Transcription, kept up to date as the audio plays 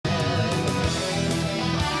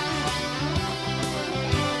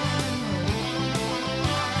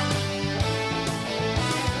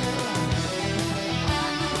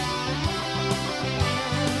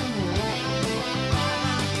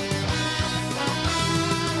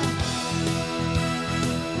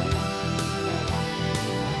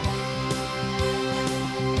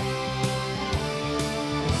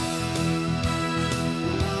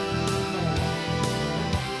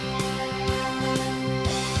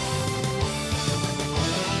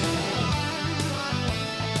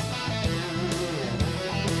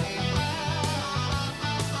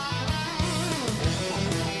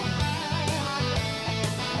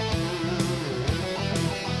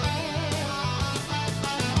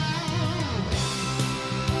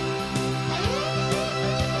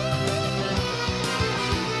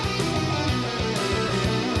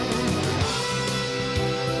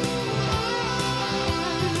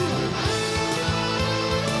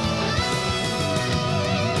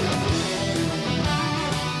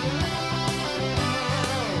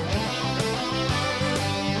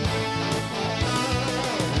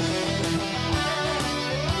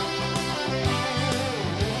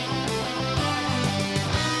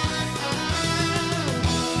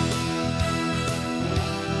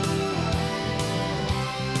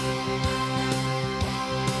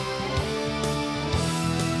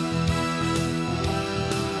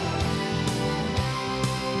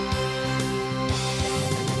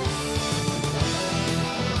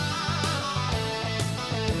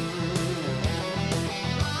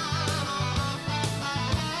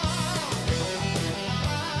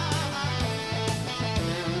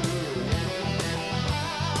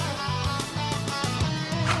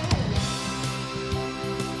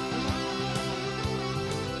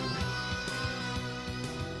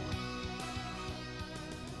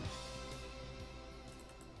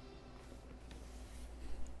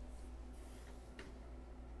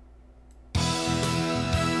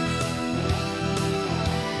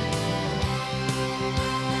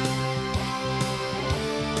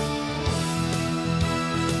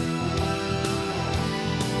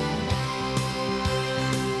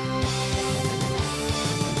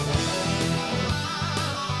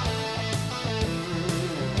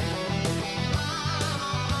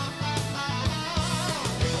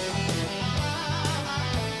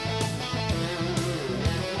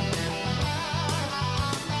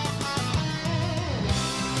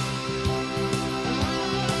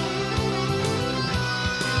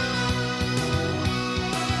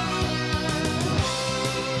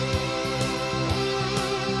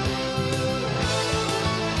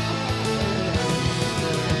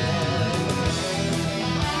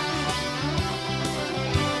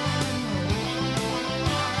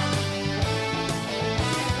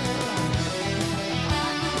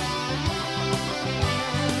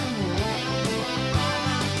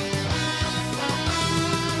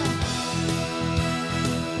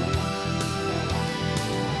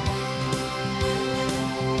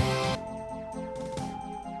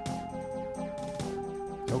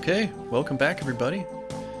Okay, welcome back everybody.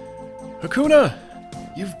 Hakuna!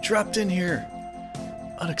 You've dropped in here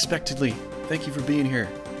unexpectedly. Thank you for being here.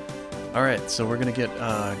 Alright, so we're gonna get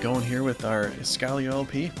going here with our Iscalio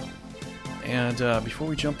LP. And before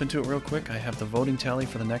we jump into it real quick, I have the voting tally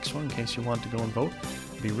for the next one in case you want to go and vote.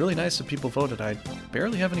 It'd be really nice if people voted. I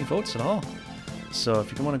barely have any votes at all. So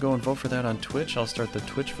if you want to go and vote for that on Twitch, I'll start the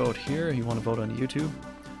Twitch vote here. If you want to vote on YouTube,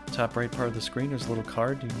 top right part of the screen, there's a little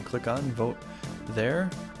card you can click on and vote there.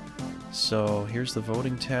 So here's the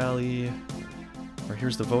voting tally, or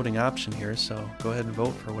here's the voting option here, so go ahead and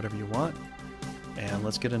vote for whatever you want. And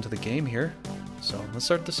let's get into the game here. So let's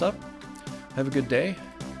start this up. Have a good day,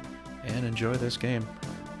 and enjoy this game.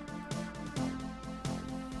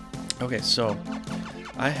 Okay, so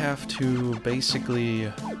I have to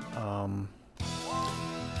basically have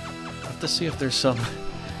to see if there's some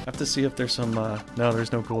no,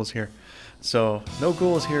 there's no ghouls here. So no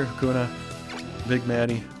ghouls here, Hakuna, Big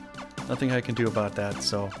Maddie. Nothing I can do about that.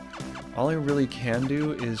 So all I really can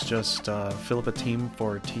do is just fill up a team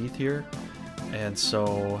for Teeth here. And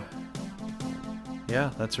so yeah,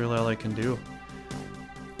 that's really all I can do.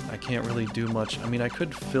 I can't really do much. I mean, I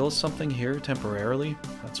could fill something here temporarily.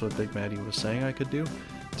 That's what Big Maddie was saying I could do.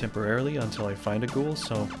 Temporarily until I find a ghoul,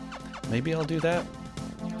 so maybe I'll do that.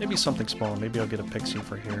 Maybe something small. Maybe I'll get a pixie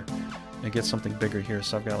for here and get something bigger here.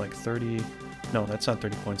 So I've got like 30... No, that's not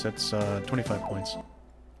 30 points. That's 25 points.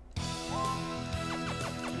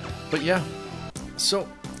 But yeah, so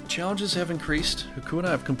challenges have increased. Hakuna,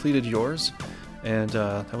 I've completed yours, and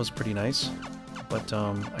that was pretty nice. But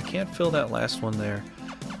I can't fill that last one there.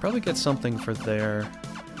 Probably get something for there,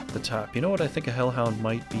 the top. You know what? I think a Hellhound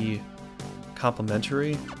might be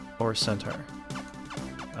complimentary or Centaur.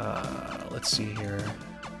 Let's see here.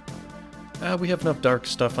 We have enough dark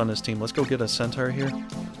stuff on this team. Let's go get a Centaur here.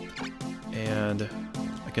 And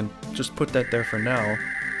I can just put that there for now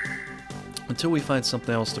until we find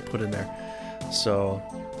something else to put in there. So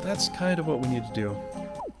that's kind of what we need to do.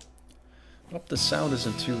 Hope the sound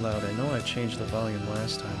isn't too loud. I know I changed the volume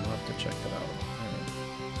last time. We'll have to check that out.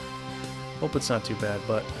 Hope it's not too bad,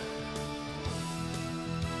 but...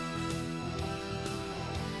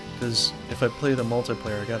 because if I play the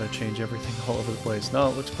multiplayer, I gotta change everything all over the place. No,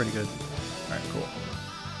 it looks pretty good. Alright, cool.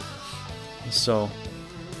 So,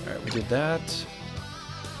 alright, we did that.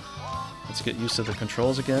 Let's get used to the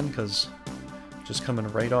controls again, because just coming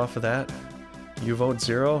right off of that. You vote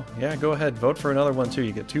 0? Yeah, go ahead, vote for another one too.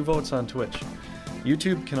 You get 2 votes on Twitch.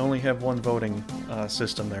 YouTube can only have 1 voting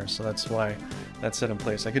system there, so that's why that's set in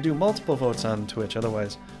place. I could do multiple votes on Twitch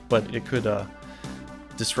otherwise, but it could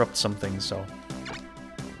disrupt some things, so...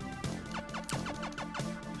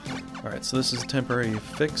 Alright, so this is a temporary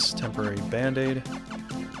fix, temporary band-aid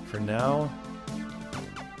for now.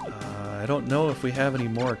 I don't know if we have any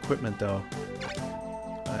more equipment though.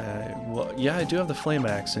 Well, yeah, I do have the flame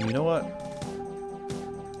axe, and you know what?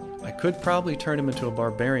 I could probably turn him into a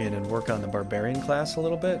barbarian and work on the barbarian class a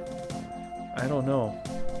little bit. I don't know.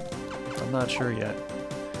 I'm not sure yet.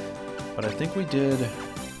 But I think we did... I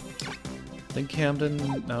think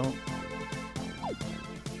Camden... no.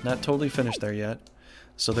 Not totally finished there yet.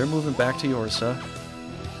 So they're moving back to Yorsa,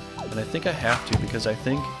 and I think I have to because I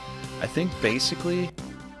think basically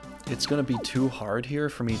it's going to be too hard here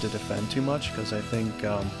for me to defend too much because I think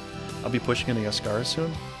I'll be pushing into Esgares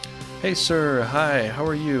soon. Hey sir, hi, how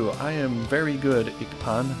are you? I am very good,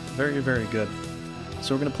 Ikpan, very, very good.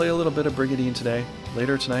 So we're going to play a little bit of Brigandine today.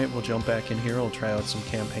 Later tonight we'll jump back in here, we'll try out some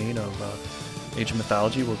campaign of Age of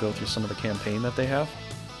Mythology. We'll go through some of the campaign that they have.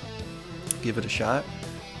 Give it a shot.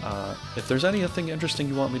 If there's anything interesting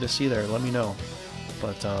you want me to see there, let me know.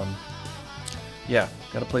 But, yeah,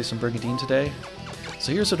 gotta play some Brigandine today.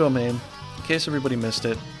 So here's the domain, in case everybody missed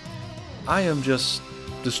it. I am just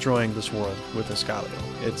destroying this world with Escalio.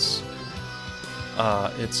 It's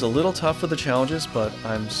a little tough with the challenges, but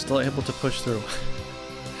I'm still able to push through.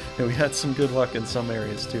 And we had some good luck in some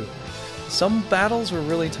areas, too. Some battles were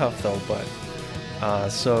really tough, though, but,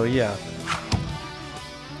 so yeah.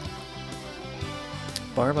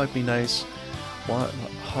 Bar might be nice.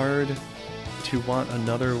 Hard to want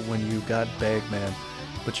another when you got Bagman,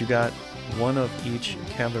 but you got one of each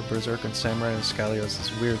Cavalry, Berserk, and Samurai, and Escalio is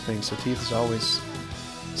this weird thing. So Teeth is always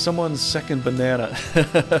someone's second banana.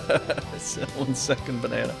 Someone's second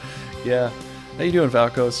banana. Yeah. How you doing,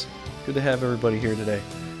 Valkos? Good to have everybody here today.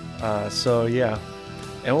 So yeah.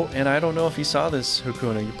 And I don't know if you saw this,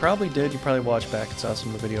 Hakuna. You probably did. You probably watched back and saw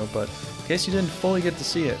some of the video, but in case you didn't fully get to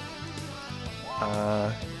see it.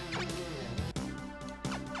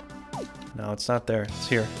 No, it's not there. It's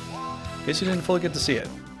here. In case you didn't fully get to see it.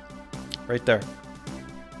 Right there.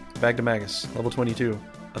 Bagdamagus, level 22,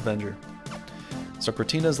 Avenger. So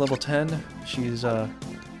Cortina's level 10. She's a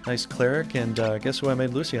nice cleric, and guess who I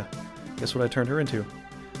made Lucia? Guess what I turned her into?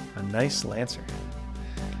 A nice lancer.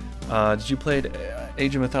 Did you play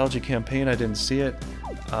Age of Mythology campaign? I didn't see it.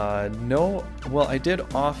 No. Well, I did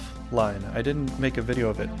offline. I didn't make a video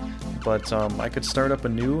of it, but I could start up a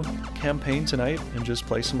new campaign tonight and just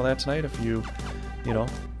play some of that tonight if you know,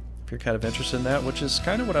 if you're kind of interested in that, which is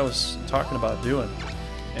kind of what I was talking about doing,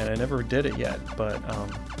 and I never did it yet. But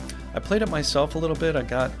I played it myself a little bit. I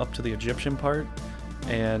got up to the Egyptian part,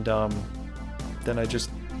 and then I just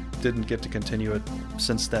didn't get to continue it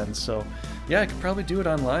since then. So yeah, I could probably do it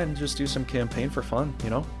online and just do some campaign for fun, you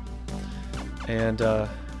know. And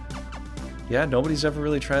yeah, nobody's ever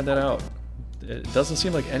really tried that out. It doesn't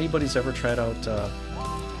seem like anybody's ever tried out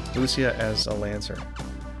Lucia as a lancer.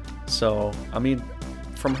 So I mean,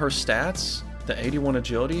 from her stats, the 81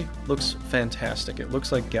 agility looks fantastic. It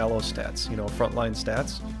looks like Gallo stats, you know, frontline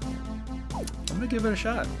stats. I'm gonna give it a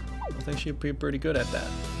shot. I think she'd be pretty good at that.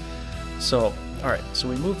 So, alright, so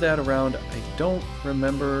we move that around. I don't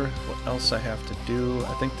remember what else I have to do.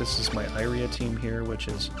 I think this is my Iria team here, which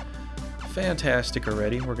is fantastic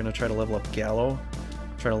already. We're gonna try to level up Gallo,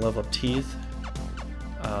 try to level up Teeth.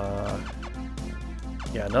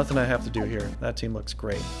 Yeah, nothing I have to do here. That team looks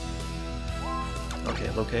great. Okay,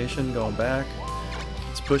 location, going back.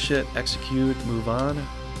 Let's push it, execute, move on.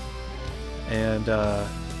 And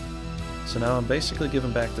so now I'm basically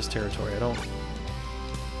giving back this territory.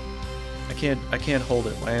 I can't hold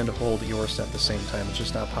it and hold yours at the same time. It's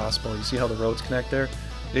just not possible. You see how the roads connect there?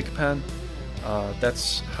 Ikapan?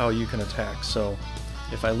 That's how you can attack. So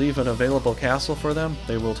if I leave an available castle for them,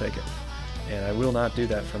 they will take it. And I will not do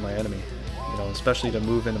that for my enemy. You know, especially to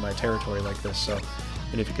move into my territory like this. So,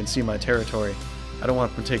 and if you can see my territory, I don't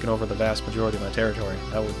want them taking over the vast majority of my territory.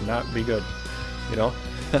 That would not be good, you know?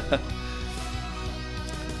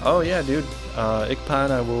 Oh yeah, dude.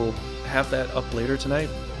 Ikpan, I will have that up later tonight.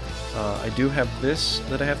 I do have this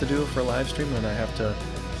that I have to do for a live stream, and I have to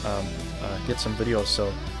get some videos.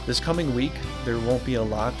 So this coming week, there won't be a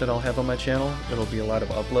lot that I'll have on my channel. It'll be a lot of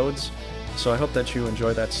uploads. So I hope that you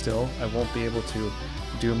enjoy that still. I won't be able to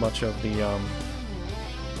do much of the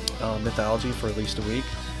mythology for at least a week.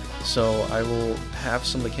 So I will have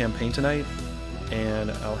some of the campaign tonight,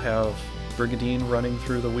 and I'll have Brigandine running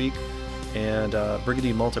through the week, and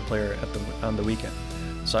Brigandine multiplayer on the weekend.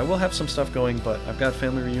 So I will have some stuff going, but I've got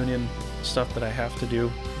family reunion stuff that I have to do,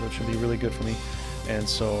 which will be really good for me. And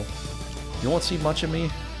so you won't see much of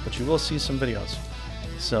me, but you will see some videos.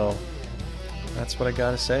 So that's what I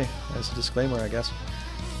gotta say as a disclaimer, I guess.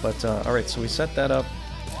 But alright, so we set that up.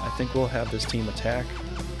 I think we'll have this team attack.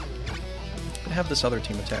 And have this other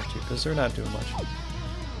team attack too, because they're not doing much.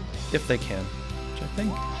 If they can. Which I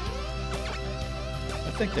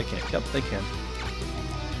think they can. Yep, they can.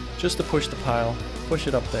 Just to push the pile, push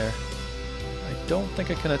it up there. I don't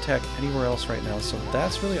think I can attack anywhere else right now, so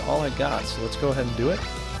that's really all I got. So let's go ahead and do it.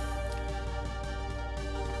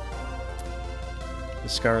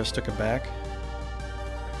 Iscalio took it back.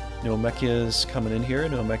 Neomechia's coming in here.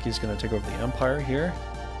 Neomechia's going to take over the Empire here.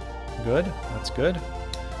 Good. That's good.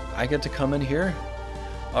 I get to come in here.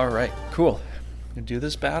 Alright, cool. Gonna do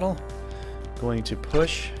this battle. Going to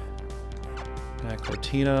push back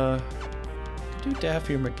Cortina. Do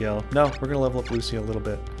Daffy or McGill. No, we're going to level up Lucy a little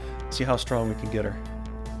bit. See how strong we can get her.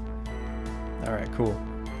 Alright, cool.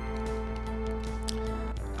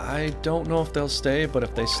 I don't know if they'll stay, but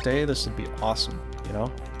if they stay, this would be awesome, you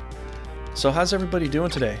know? So how's everybody doing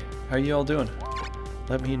today? How are you all doing?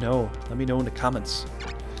 Let me know. Let me know in the comments.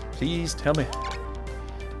 Please tell me.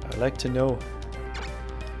 I'd like to know.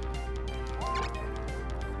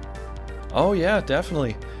 Oh yeah,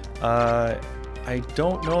 definitely. I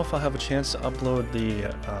don't know if I'll have a chance to upload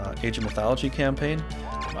the Age of Mythology campaign.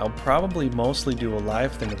 I'll probably mostly do a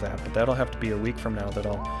live thing of that, but that'll have to be a week from now that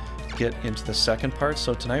I'll get into the second part.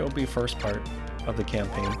 So tonight will be first part of the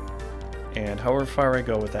campaign. And however far I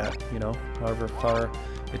go with that, you know, however far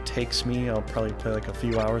it takes me, I'll probably play like a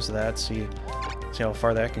few hours of that, see how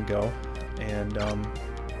far that can go, and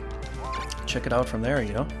check it out from there,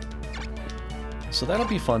 you know. So that'll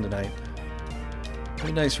be fun tonight.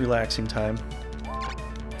 Pretty nice relaxing time.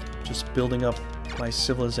 Just building up my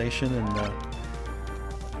civilization and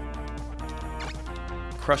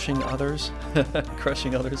crushing others,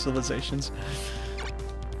 crushing other civilizations.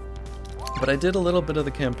 But I did a little bit of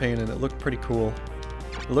the campaign and it looked pretty cool.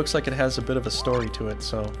 It looks like it has a bit of a story to it,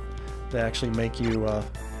 so they actually make you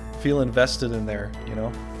feel invested in there, you know?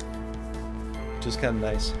 Which is kind of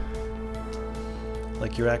nice.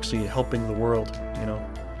 Like you're actually helping the world, you know?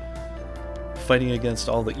 Fighting against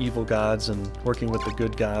all the evil gods and working with the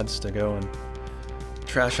good gods to go and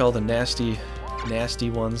trash all the nasty nasty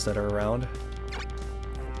ones that are around.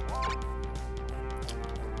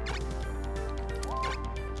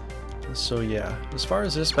 So yeah, as far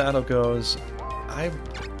as this battle goes, I'm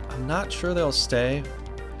not sure they'll stay.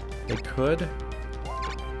 They could.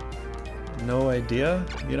 No idea,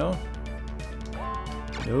 you know?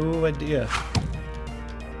 No idea.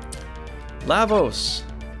 Lavos,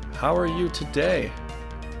 how are you today?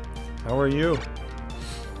 How are you?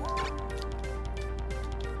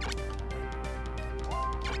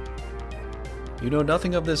 You know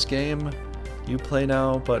nothing of this game. You play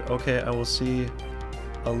now, but okay, I will see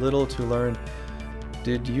a little to learn.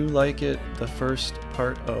 Did you like it, the first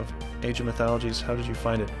part of Age of Mythologies? How did you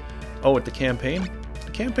find it? Oh, with the campaign?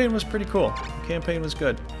 The campaign was pretty cool. The campaign was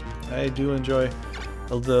good. I do enjoy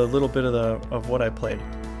the little bit of what I played.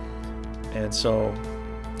 And so,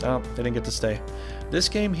 oh, they didn't get to stay. This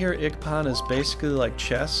game here, Ikpan, is basically like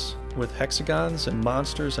chess with hexagons and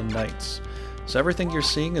monsters and knights. So everything you're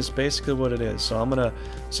seeing is basically what it is. So I'm gonna,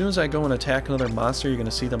 as soon as I go and attack another monster, you're gonna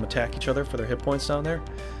see them attack each other for their hit points down there,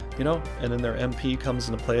 you know, and then their MP comes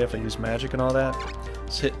into play if I use magic and all that.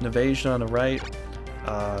 It's hit and evasion on the right,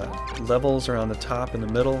 levels are on the top in the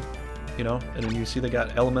middle, you know, and then you see they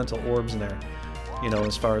got elemental orbs in there, you know,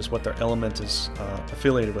 as far as what their element is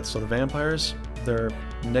affiliated with. So the vampires, they're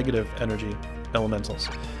negative energy elementals,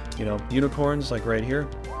 you know, unicorns like right here,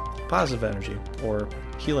 positive energy or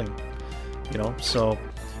healing. You know, so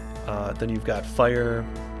then you've got fire,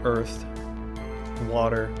 earth,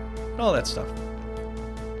 water, all that stuff.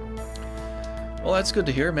 Well, that's good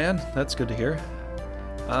to hear, man. That's good to hear.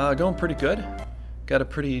 Going pretty good. Got a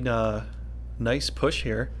pretty nice push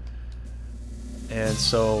here. And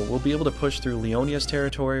so we'll be able to push through Leonia's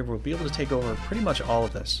territory. We'll be able to take over pretty much all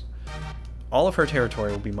of this. All of her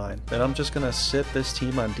territory will be mine. Then I'm just going to sit this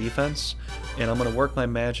team on defense, and I'm going to work my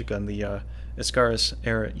magic on the Esgares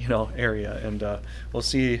area, and we'll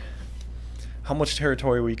see how much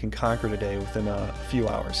territory we can conquer today within a few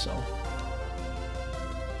hours. So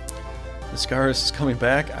Iscalio is coming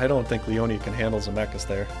back. I don't think Leonia can handle Zemeckis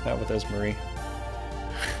there. Not with Esmarie.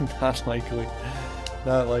 Not likely.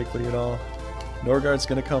 Not likely at all. Norgard's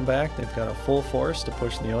going to come back. They've got a full force to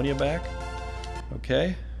push Leonia back.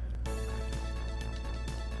 Okay.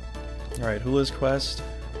 Alright, Hula's quest.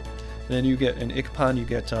 And then you get in Ikpan, you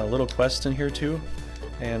get little quests in here too.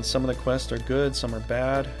 And some of the quests are good, some are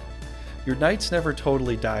bad. Your knights never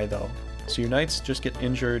totally die though. So your knights just get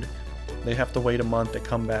injured. They have to wait a month to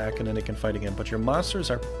come back and then they can fight again. But your monsters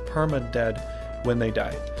are perma-dead when they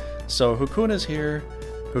die. So Hukuna's here.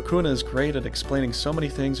 Hukuna is great at explaining so many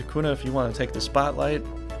things. Hukuna, if you want to take the spotlight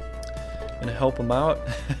and help him out,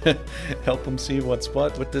 help him see what's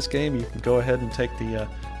what with this game, you can go ahead and take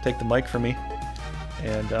the mic from me.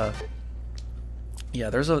 And yeah,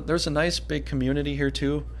 there's a nice big community here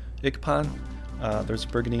too, Ikpan. There's a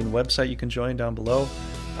Brigandine website you can join down below.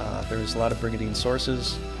 There's a lot of Brigandine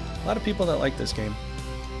sources, a lot of people that like this game,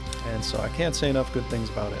 and so I can't say enough good things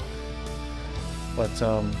about it. But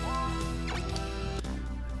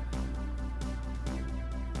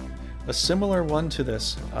a similar one to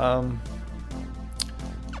this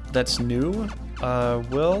that's new,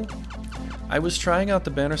 I was trying out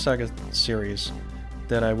the Banner Saga series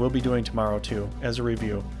that I will be doing tomorrow too as a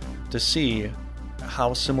review to see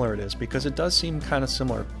how similar it is, because it does seem kind of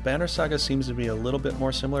similar. Banner Saga seems to be a little bit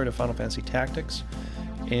more similar to Final Fantasy Tactics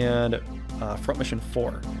and Front Mission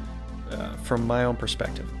 4 from my own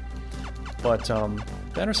perspective. But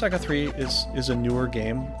Banner Saga 3 is a newer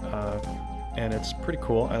game and it's pretty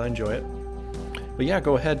cool. I enjoy it. But yeah,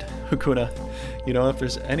 go ahead, Hukuna. You know, if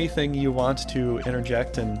there's anything you want to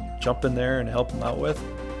interject and jump in there and help them out with,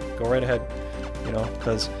 go right ahead. You know,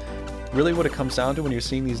 because really what it comes down to when you're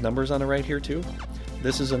seeing these numbers on the right here too,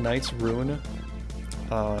 this is a knight's rune.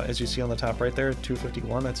 As you see on the top right there,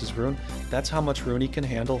 251, that's his rune. That's how much rune he can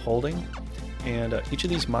handle holding. And each of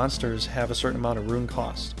these monsters have a certain amount of rune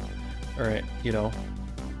cost. Alright, you know,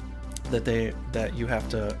 that you have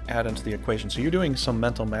to add into the equation. So you're doing some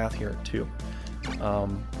mental math here too.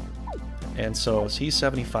 And so he's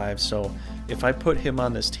 75, so if I put him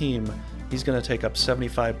on this team, he's going to take up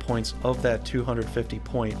 75 points of that 250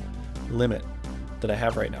 point limit that I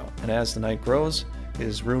have right now. And as the knight grows,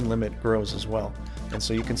 his rune limit grows as well. And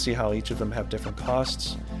so you can see how each of them have different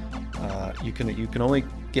costs. You can only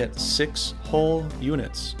get 6 whole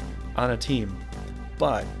units on a team,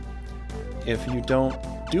 but if you don't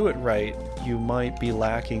do it right, you might be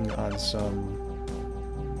lacking on some,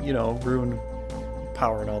 you know, rune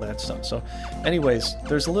power and all that stuff. So anyways,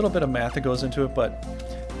 there's a little bit of math that goes into it, but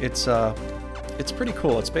it's pretty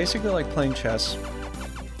cool. It's basically like playing chess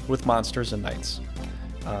with monsters and knights.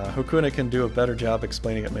 Hukuna can do a better job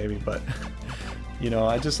explaining it maybe, but You know,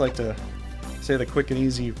 I just like to say the quick and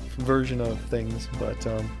easy version of things, but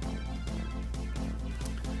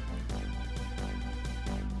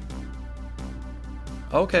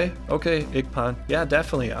okay, Igpan. Yeah,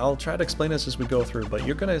 definitely. I'll try to explain this as we go through, but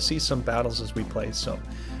you're going to see some battles as we play, so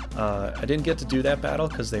I didn't get to do that battle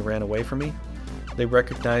because they ran away from me. They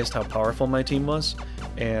recognized how powerful my team was,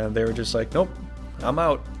 and they were just like, nope, I'm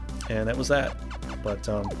out, and that was that. But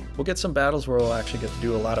we'll get some battles where we'll actually get to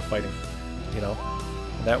do a lot of fighting, you know.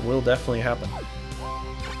 That will definitely happen.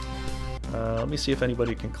 Let me see if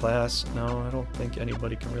anybody can class. No, I don't think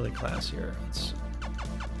anybody can really class here.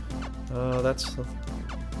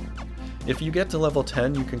 If you get to level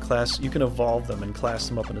 10, you can evolve them and class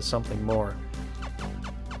them up into something more,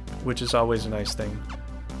 which is always a nice thing.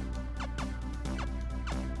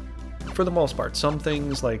 For the most part, some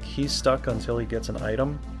things like he's stuck until he gets an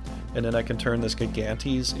item, and then I can turn this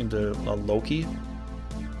Gigantes into a Loki,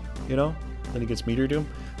 you know? Then he gets Meteor Doom.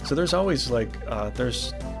 So there's always like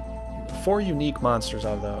there's 4 unique monsters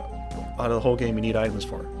out of the whole game you need items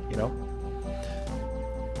for, you know?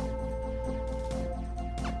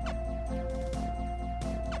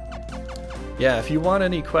 Yeah, if you want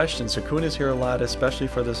any questions, Hakuna's here a lot, especially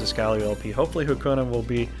for this Iscalio LP. Hopefully Hakuna will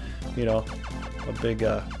be, you know, a big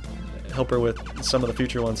helper with some of the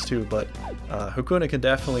future ones too, but Hakuna can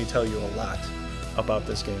definitely tell you a lot about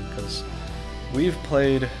this game, because we've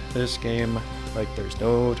played this game like there's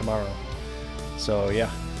no tomorrow. So yeah,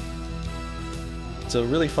 it's a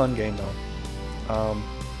really fun game though.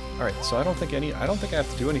 Alright, so I don't think I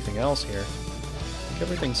have to do anything else here. I think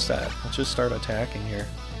everything's set. Let's just start attacking here.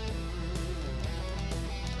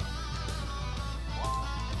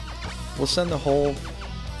 We'll send the whole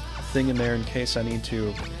thing in there in case I need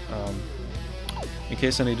to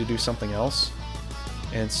do something else.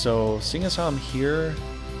 And so, seeing as how I'm here,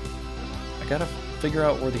 I gotta figure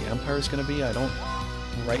out where the Empire is gonna be. I don't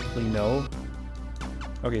rightly know.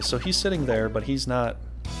 Okay, so he's sitting there, but he's not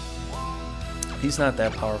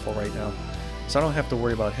that powerful right now, so I don't have to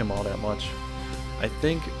worry about him all that much. I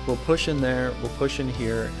think we'll push in there, we'll push in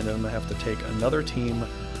here, and then I'm gonna have to take another team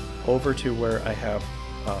over to where I have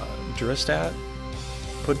dryst at,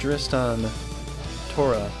 put dryst on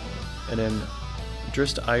Tora, and then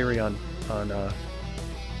dryst Irie on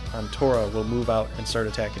Tora will move out and start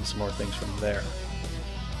attacking some more things from there.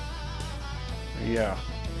 Yeah,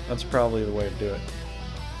 that's probably the way to do it.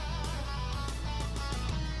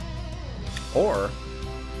 Or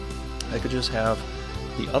I could just have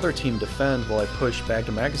the other team defend while I push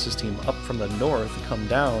Bagdamagus' team up from the north, come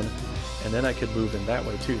down, and then I could move in that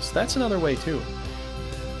way too. So that's another way too.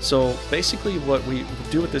 So basically what we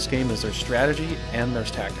do with this game is there's strategy and there's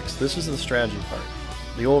tactics. This is the strategy part,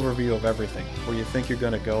 the overview of everything, where you think you're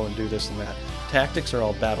going to go and do this and that. Tactics are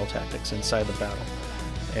all battle tactics inside the battle.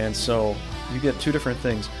 And so you get 2 different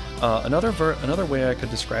things. Another way I could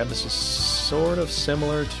describe this is sort of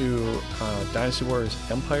similar to Dynasty Warriors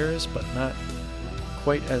Empires, but not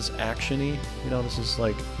quite as action-y. You know, this is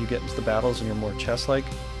like you get into the battles and you're more chess-like,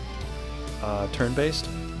 turn-based.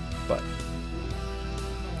 But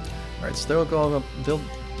alright, so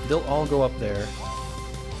they'll all go up there.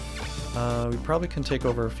 We probably can take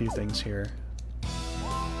over a few things here.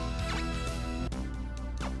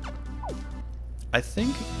 I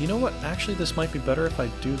think, you know what, actually this might be better if I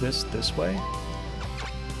do this way.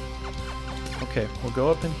 Okay, we'll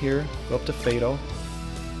go up in here, go up to Fado,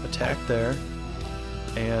 attack there,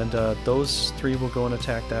 and those 3 will go and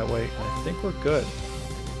attack that way, and I think we're good.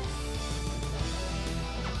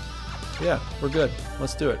 Yeah, we're good.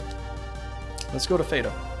 Let's do it. Let's go to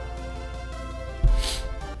Fado.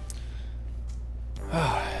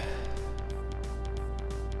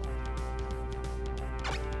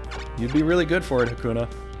 You'd be really good for it,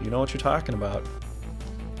 Hakuna. You know what you're talking about.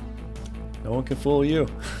 No one can fool you.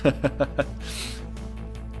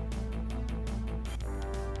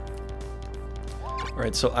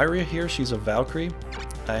 Alright, so Iria here, she's a Valkyrie.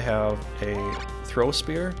 I have a throw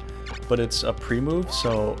spear, but it's a pre-move,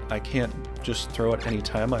 so I can't just throw it any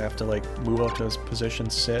time. I have to like move up to this position,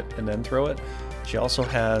 sit, and then throw it. She also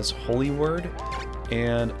has Holy Word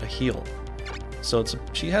and a heal. So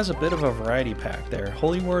she has a bit of a variety pack there.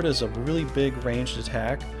 Holy Word is a really big ranged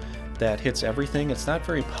attack that hits everything. It's not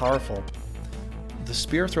very powerful. The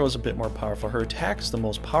spear throw is a bit more powerful. Her attack's the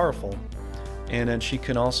most powerful, and then she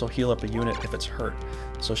can also heal up a unit if it's hurt.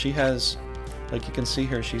 So she has, like you can see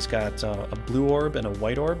here, she's got a blue orb and a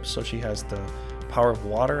white orb, so she has the power of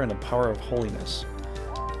water and the power of holiness.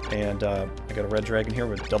 And I got a red dragon here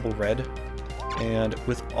with double red. And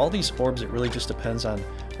with all these orbs, it really just depends on...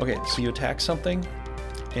 Okay, so you attack something,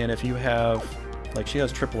 and if you have... Like, she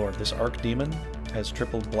has triple orb. This Arc Demon has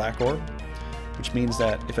triple black orb. which means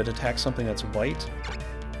that if it attacks something that's white,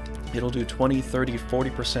 it'll do 20, 30,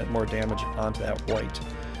 40% more damage onto that white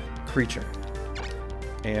creature.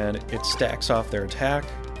 And it stacks off their attack,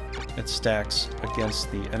 it stacks against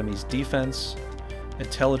the enemy's defense.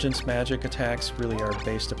 Intelligence magic attacks really are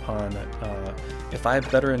based upon, if I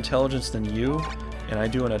have better intelligence than you, and I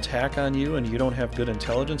do an attack on you and you don't have good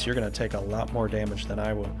intelligence, you're going to take a lot more damage than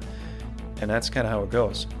I will. And that's kind of how it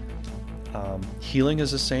goes. Healing is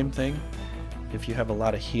the same thing. If you have a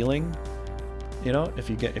lot of healing, you know, if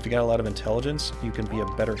you got a lot of intelligence, you can be a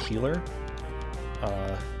better healer.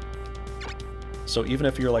 So even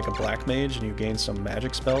if you're like a black mage and you gain some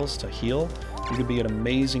magic spells to heal, you could be an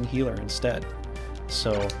amazing healer instead.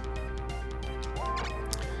 So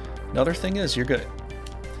another thing is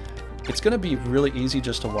it's going to be really easy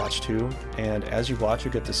just to watch too, and as you watch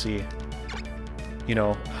you get to see, you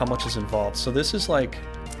know, how much is involved. So this is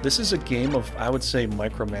a game of, I would say,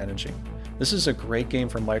 micromanaging. This is a great game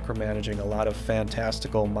for micromanaging a lot of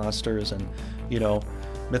fantastical monsters and, you know,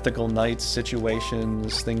 mythical knights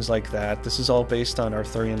situations, things like that. This is all based on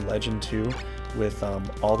Arthurian legend too, with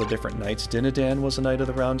all the different knights. Dinadan was a knight of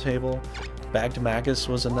the Round Table. Bagdemagus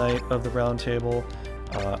was a knight of the Round Table.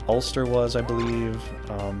 Ulster was, I believe.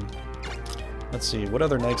 Let's see, what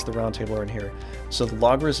other knights of the Round Table are in here? So the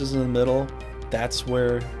Logres is in the middle. That's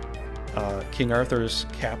where King Arthur's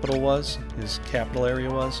capital was. His capital area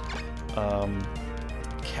was.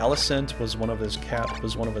 Calicent was one of his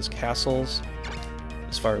castles,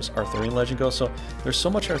 as far as Arthurian legend goes. So there's so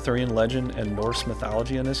much Arthurian legend and Norse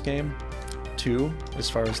mythology in this game too, as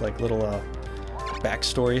far as like little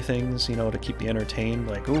backstory things, you know, to keep you entertained.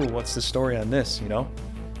 Like, ooh, what's the story on this, you know?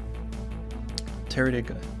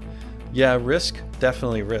 Yeah, Risk,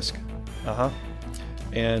 definitely Risk.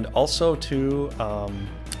 And also too,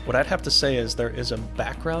 what I'd have to say is there is a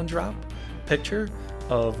background drop picture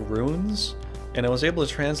of runes, and I was able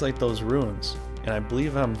to translate those runes, and I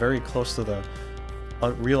believe I'm very close to the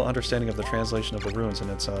real understanding of the translation of the runes,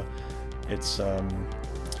 and it's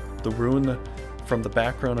the rune from the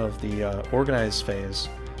background of the organized phase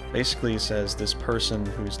basically says this person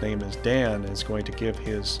whose name is Dan is going to give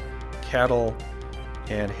his cattle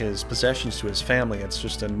and his possessions to his family. It's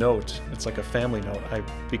just a note. It's like a family note. I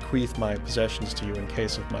bequeath my possessions to you in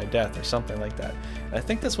case of my death, or something like that. And I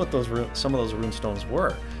think that's what some of those rune stones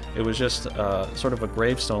were. It was just sort of a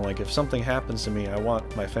gravestone. Like, if something happens to me, I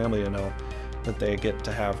want my family to know that they get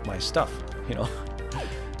to have my stuff, you know?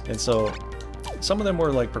 And so some of them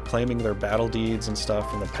were like proclaiming their battle deeds and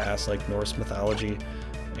stuff from the past, like Norse mythology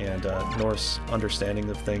and Norse understanding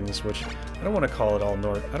of things, which I don't want to call it all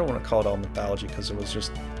Norse. I don't want to call it all mythology, because it was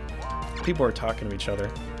just people were talking to each other.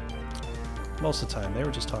 Most of the time, they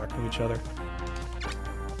were just talking to each other.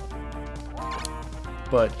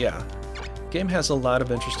 But yeah, game has a lot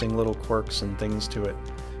of interesting little quirks and things to it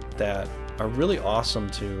that are really awesome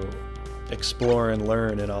to explore and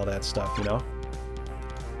learn and all that stuff, you know?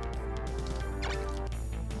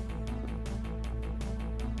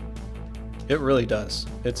 It really does.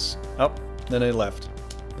 It's up, then they left.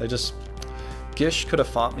 They just... Gish could have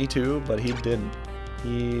fought me too, but he didn't.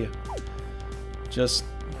 He just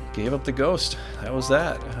gave up the ghost. That was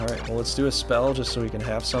that. Alright, well, let's do a spell just so we can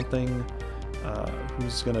have something.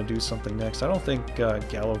 Who's gonna do something next? I don't think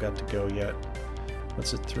Gallo got to go yet.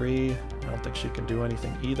 What's it, 3? I don't think she can do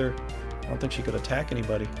anything either. I don't think she could attack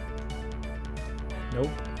anybody. Nope.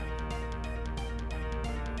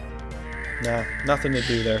 Nah, nothing to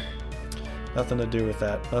do there. Nothing to do with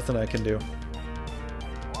that. Nothing I can do.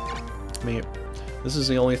 I mean, this is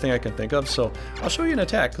the only thing I can think of, so I'll show you an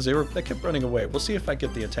attack, because they kept running away. We'll see if I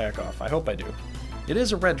get the attack off. I hope I do. It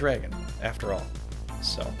is a red dragon, after all.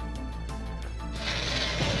 So.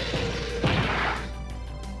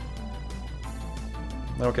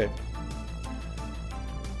 Okay.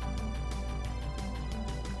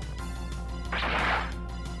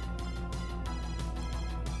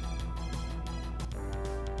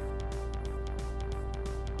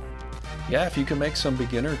 Yeah, if you can make some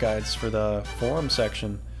beginner guides for the forum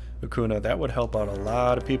section, Ukuna, that would help out a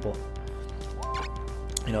lot of people.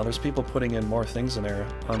 You know, there's people putting in more things in there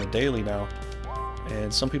on the daily now,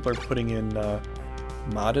 and some people are putting in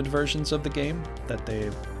modded versions of the game that they,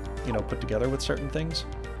 you know, put together with certain things,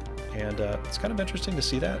 and it's kind of interesting to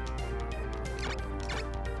see that.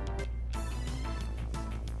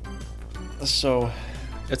 So,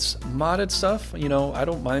 it's modded stuff, you know, I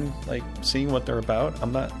don't mind, like, seeing what they're about.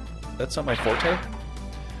 That's not my forte.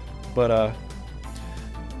 But,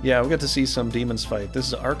 yeah, we got to see some demons fight. This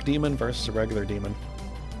is an Arc Demon versus a regular demon.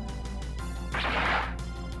 You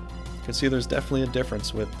can see there's definitely a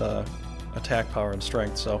difference with attack power and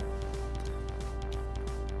strength, so...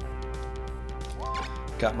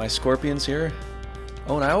 Got my scorpions here.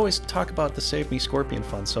 Oh, and I always talk about the Save Me Scorpion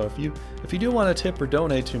Fund, so if you do want to tip or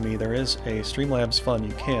donate to me, there is a Streamlabs fund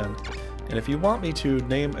you can. And if you want me to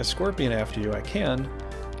name a scorpion after you, I can,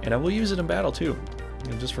 and I will use it in battle too,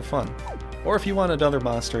 you know, just for fun. Or if you want another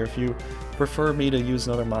monster, if you prefer me to use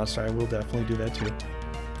another monster, I will definitely do that too.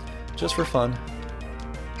 Just for fun.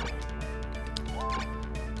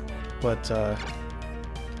 But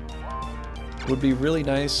would be really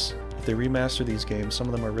nice if they remaster these games. Some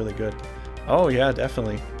of them are really good. Oh yeah,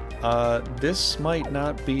 definitely. This might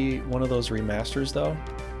not be one of those remasters though,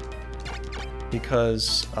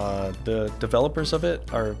 because the developers of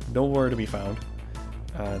it are nowhere to be found.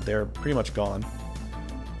 They're pretty much gone.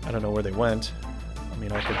 I don't know where they went. I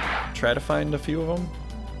mean, I could try to find a few of them,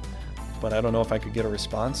 but I don't know if I could get a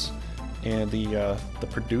response. And the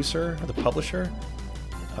producer, or the publisher,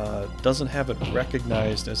 doesn't have it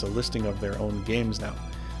recognized as a listing of their own games now.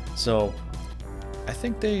 So I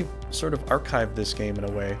think they sort of archived this game in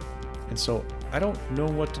a way, and so I don't know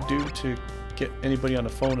what to do to get anybody on the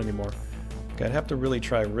phone anymore. I'd have to really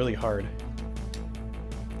try really hard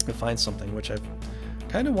to find something, which I've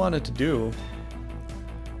kind of wanted to do,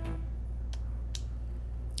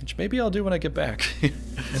 which maybe I'll do when I get back.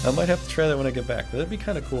 I might have to try that when I get back. That'd be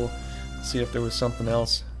kind of cool. See if there was something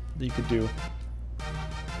else that you could do.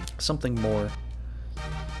 Something more.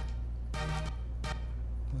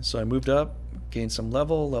 So I moved up, gained some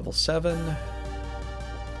level 7.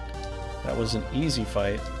 That was an easy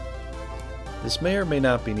fight. This may or may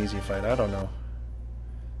not be an easy fight, I don't know.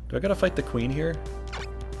 Do I gotta fight the queen here?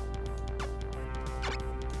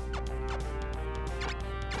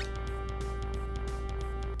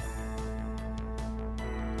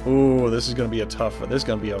 Ooh, this is gonna be a tough one. This is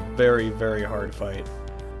gonna be a very, very hard fight.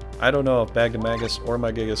 I don't know if Bagdamagus or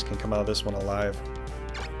Magigas can come out of this one alive.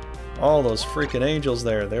 All those freaking angels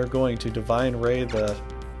there, they're going to Divine Ray the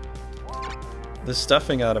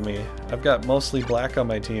stuffing out of me. I've got mostly black on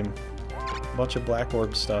my team. A bunch of black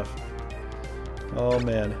orb stuff. Oh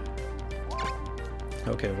man.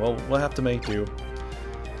 Okay, well, we'll have to make do.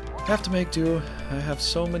 Have to make do. I have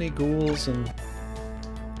so many ghouls and...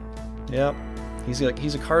 Yep. He's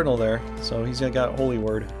a cardinal there, so he's got Holy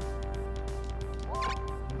Word.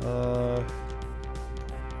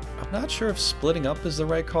 I'm not sure if splitting up is the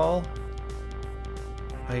right call.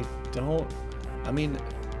 I mean,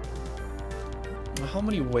 how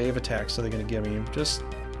many wave attacks are they going to give me? Just...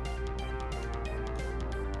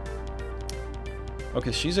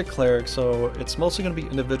 Okay, she's a cleric, so it's mostly going to be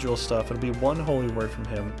individual stuff. It'll be one Holy Word from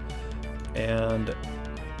him. And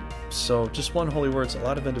so just one Holy Word's a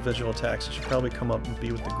lot of individual attacks. It should probably come up and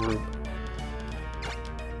be with the group.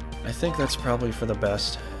 I think that's probably for the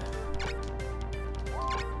best.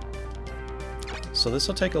 So this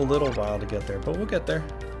will take a little while to get there, but we'll get there.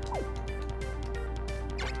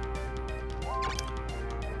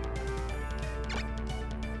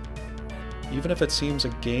 Even if it seems a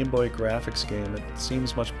Game Boy graphics game, it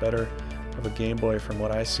seems much better of a Game Boy from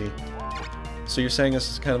what I see. So you're saying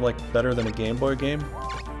this is kind of like better than a Game Boy game?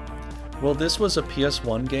 Well, this was a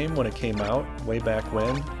PS1 game when it came out, way back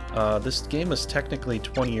when. This game is technically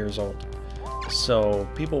 20 years old. So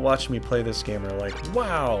people watching me play this game are like,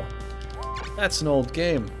 wow, that's an old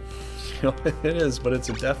game. You know, it is, but it's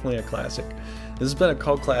definitely a classic. This has been a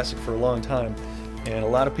cult classic for a long time, and a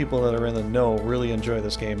lot of people that are in the know really enjoy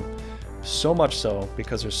this game. So much so,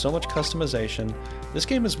 because there's so much customization. This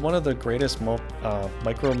game is one of the greatest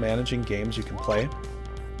micromanaging games you can play.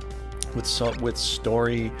 With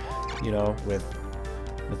story, you know, with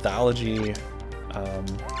mythology,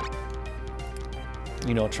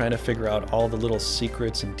 you know, trying to figure out all the little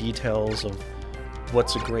secrets and details of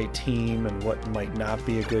what's a great team and what might not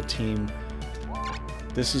be a good team.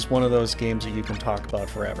 This is one of those games that you can talk about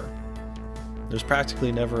forever. There's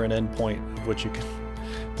practically never an end point of which you can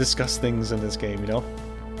discuss things in this game, you know?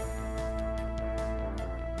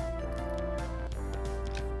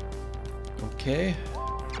 Okay.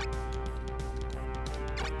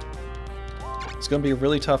 It's going to be a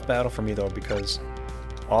really tough battle for me, though, because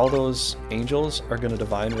all those angels are going to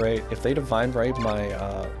Divine Ray. If they Divine Ray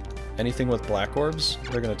my anything with black orbs,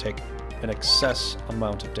 they're going to take an excess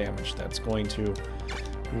amount of damage that's going to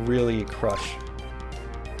really crush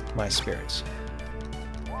my spirits.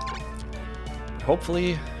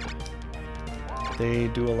 Hopefully they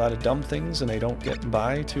do a lot of dumb things and they don't get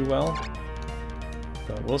by too well.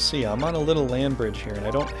 But we'll see. I'm on a little land bridge here and I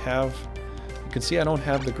don't have... You can see I don't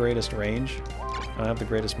have the greatest range. I don't have the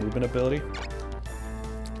greatest movement ability.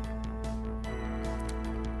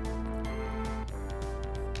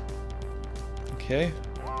 Okay.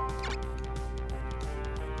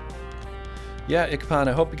 Yeah, Ikpan,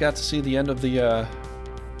 I hope you got to see the end of the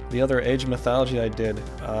the other Age of Mythology I did.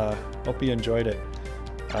 Hope you enjoyed it.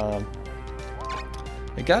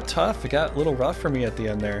 It got tough. It got a little rough for me at the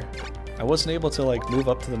end there. I wasn't able to like move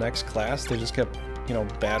up to the next class. They just kept, you know,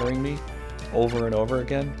 battering me over and over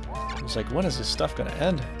again. I was like, when is this stuff gonna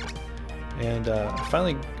end? And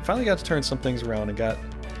finally got to turn some things around and got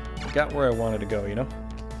where I wanted to go, you know?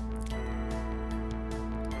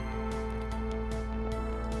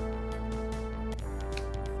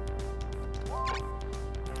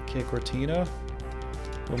 Okay, Cortina.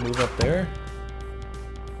 We'll move up there.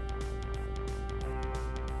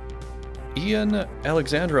 Ian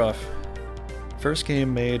Alexandrov. First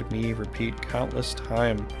game made me repeat countless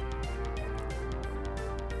time.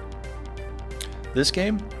 This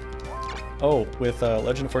game? Oh, with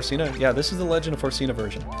Legend of Forcina? Yeah, this is the Legend of Forcina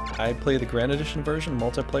version. I play the Grand Edition version,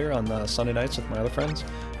 multiplayer, on Sunday nights with my other friends.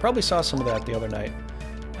 Probably saw some of that the other night.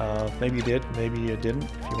 Maybe you did, maybe you didn't.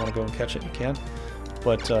 If you want to go and catch it, you can.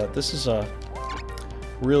 But this is a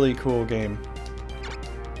really cool game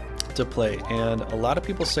to play, and a lot of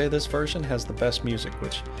people say this version has the best music,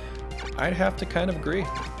 which I'd have to kind of agree.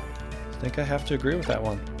 I think I have to agree with that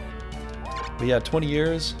one. But yeah, 20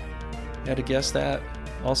 years, I had to guess that.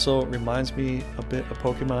 Also reminds me a bit of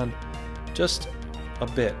Pokemon, just a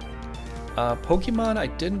bit. Pokemon I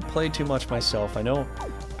didn't play too much myself. I know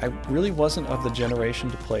I really wasn't of the generation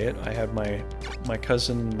to play it. I had my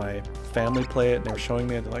cousin, my family play it, and they were showing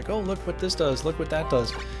me, they're like, oh, look what this does, look what that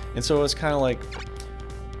does. And so it was kind of like,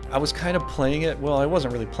 I was kind of playing it. Well, I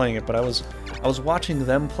wasn't really playing it, but I was watching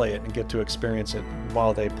them play it and get to experience it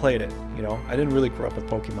while they played it, you know? I didn't really grow up with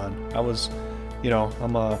Pokemon. I was, you know,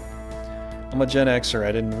 I'm a Gen Xer.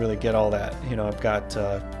 I didn't really get all that. You know, I've got,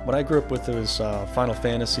 what I grew up with was Final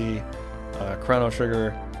Fantasy, Chrono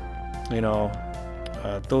Trigger, you know,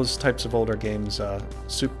 those types of older games,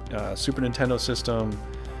 Super Nintendo system,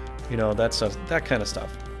 you know, that kind of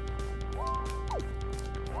stuff.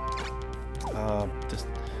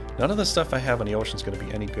 None of the stuff I have on the ocean is going to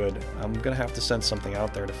be any good. I'm going to have to send something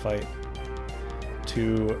out there to fight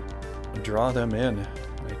to draw them in.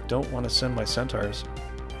 I don't want to send my centaurs.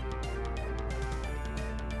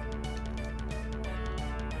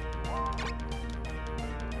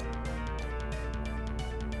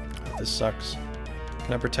 Oh, this sucks.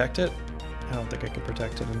 Can I protect it? I don't think I can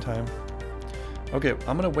protect it in time. Okay,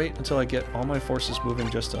 I'm going to wait until I get all my forces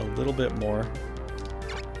moving just a little bit more.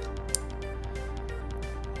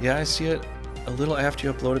 Yeah, I see it a little after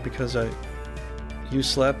you uploaded because you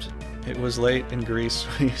slept. It was late in Greece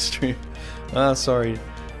when you streamed. Sorry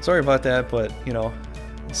about that, but you know,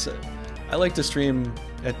 I like to stream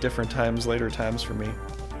at different times, later times for me,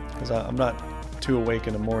 because I'm not too awake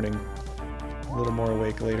in the morning. A little more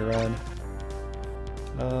awake later on.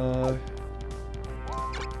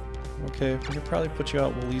 Okay, we can probably put you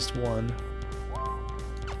out with at least one.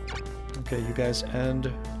 Okay, you guys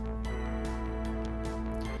end.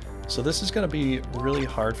 So this is going to be really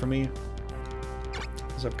hard for me,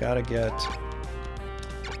 because I've got to get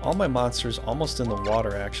all my monsters almost in the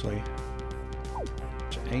water, actually,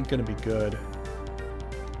 which ain't going to be good.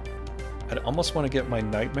 I'd almost want to get my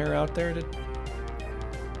Nightmare out there to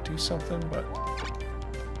do something, but...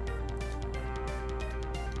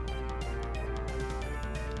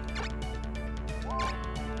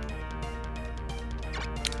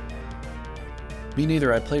 Me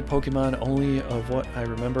neither. I played Pokemon only of what I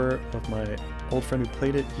remember of my old friend who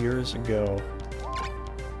played it years ago.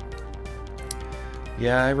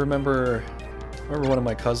 Yeah, I remember one of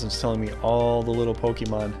my cousins telling me all the little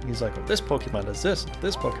Pokemon. He's like, oh, this Pokemon does this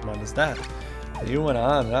Pokemon does that. And he went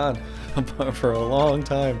on and on for a long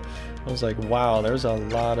time. I was like, wow, there's a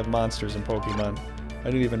lot of monsters in Pokemon. I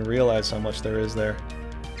didn't even realize how much there is there.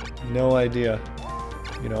 No idea,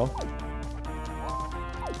 you know?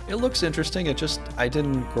 It looks interesting. It just, I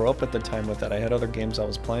didn't grow up at the time with that. I had other games I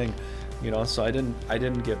was playing, you know, so I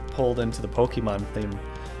didn't get pulled into the Pokemon theme,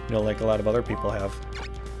 you know, like a lot of other people have.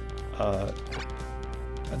 I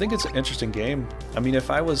think it's an interesting game. I mean,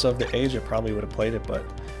 if I was of the age, I probably would have played it, but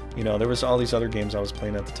you know, there was all these other games I was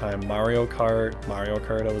playing at the time. Mario Kart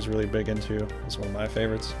I was really big into. It was one of my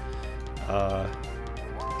favorites.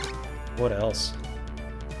 What else?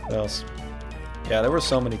 What else? Yeah, there were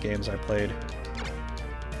so many games I played.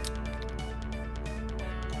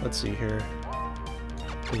 Let's see here.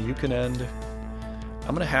 Okay, you can end.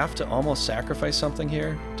 I'm gonna have to almost sacrifice something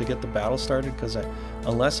here to get the battle started, because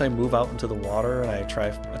unless I move out into the water and I try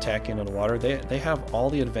attacking in the water, they have all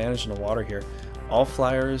the advantage in the water here. All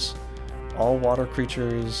flyers, all water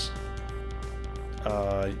creatures.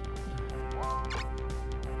 Yeah.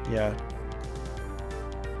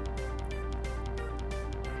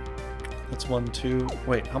 That's 1, 2.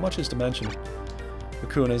 Wait, how much is Dimension?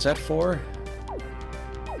 Akuna, is that 4?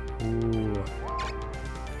 Ooh.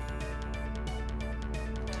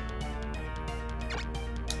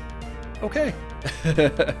 Okay.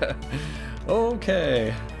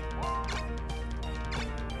 Okay.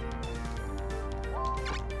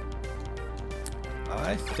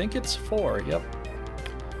 I think it's 4, yep.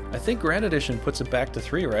 I think Grand Edition puts it back to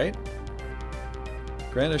 3, right?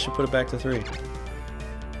 Grand Edition put it back to 3.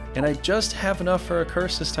 And I just have enough for a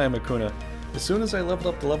curse this time, Akuna. As soon as I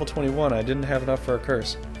leveled up to level 21, I didn't have enough for a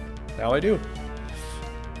curse. Now I do.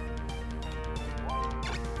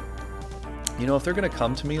 You know, if they're going to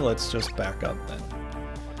come to me, let's just back up then.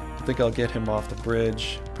 I think I'll get him off the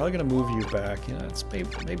bridge. Probably going to move you back. You know, it's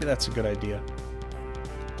maybe that's a good idea.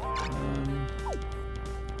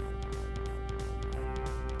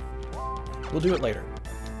 We'll do it later.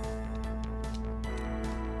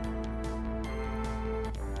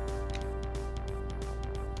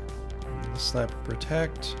 Slap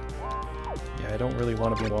protect. Yeah, I don't really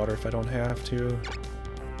want to be in water if I don't have to.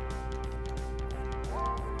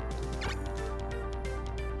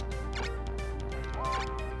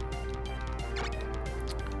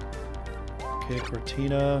 Okay,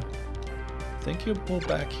 Cortina. I think you'll pull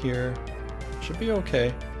back here. Should be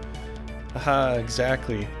okay. Aha,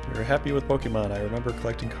 exactly. We were happy with Pokemon. I remember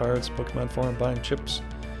collecting cards, Pokemon Forum, buying chips.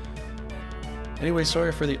 Anyway,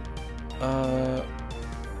 sorry for the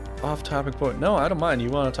off-topic point. No, I don't mind. You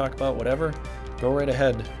want to talk about whatever? Go right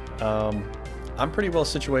ahead. I'm pretty well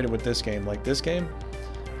situated with this game. Like this game,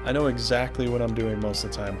 I know exactly what I'm doing most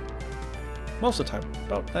of the time. Most of the time.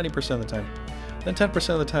 About 90% of the time. Then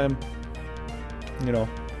 10% of the time, you know,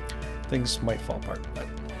 things might fall apart. But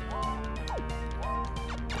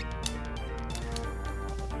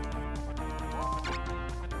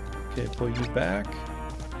okay, pull you back.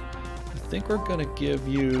 I think we're gonna give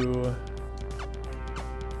you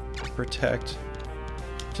protect,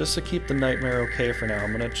 just to keep the nightmare okay for now.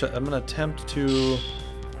 I'm gonna attempt to.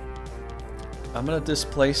 I'm gonna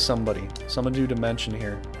displace somebody. So I'm gonna do dimension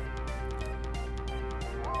here,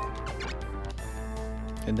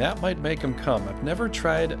 and that might make them come. I've never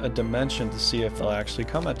tried a dimension to see if they'll actually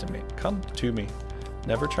come to me.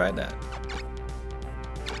 Never tried that.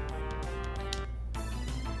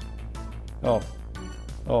 Oh,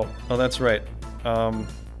 that's right. I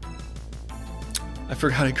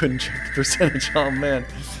forgot I couldn't check the percentage. Oh man.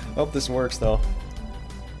 Hope this works though.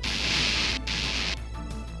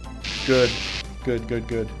 Good.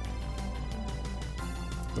 The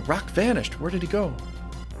rock vanished. Where did he go?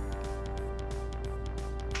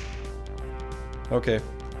 Okay.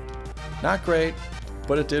 Not great,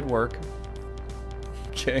 but it did work.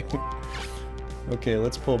 Okay. Okay,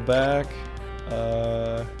 let's pull back.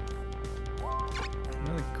 Another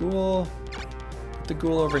ghoul. Put the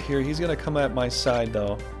ghoul over here. He's gonna come at my side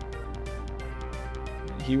though.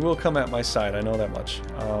 He will come at my side, I know that much.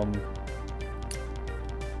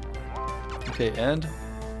 Okay, and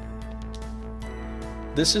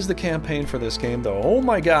this is the campaign for this game though. Oh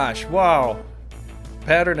my gosh, wow.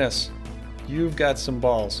 Patterness, you've got some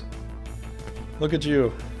balls. Look at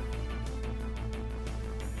you.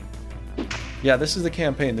 Yeah, this is the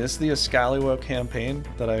campaign. This is the Escalio campaign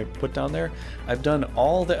that I put down there. I've done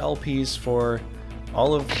all the LPs for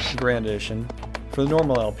all of Grand Edition. For the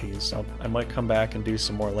normal LPs, I might come back and do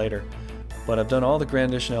some more later. But I've done all the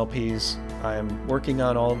Grand Edition LPs. I'm working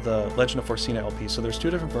on all the Legend of Forcina LPs. So there's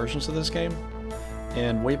two different versions of this game.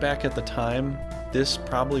 And way back at the time, this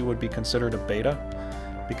probably would be considered a beta,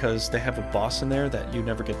 because they have a boss in there that you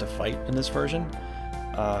never get to fight in this version.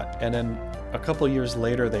 And then a couple of years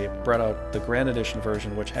later, they brought out the Grand Edition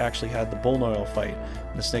version, which actually had the Bullnoil fight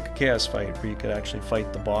and the Snake of Chaos fight, where you could actually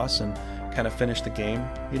fight the boss and kind of finish the game,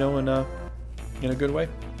 you know, in a good way.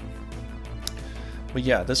 But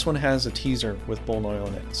yeah, this one has a teaser with Bullnoil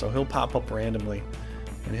in it, so he'll pop up randomly,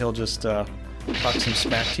 and he'll just talk some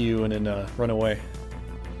smack to you and then run away.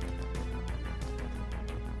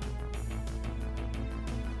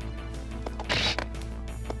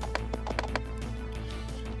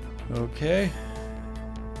 Okay.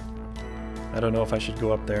 I don't know if I should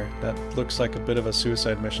go up there. That looks like a bit of a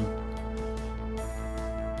suicide mission.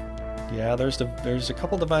 Yeah, there's a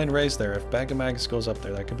couple Divine Rays there. If Bagamagus goes up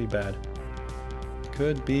there, that could be bad.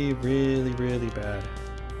 Could be really, really bad.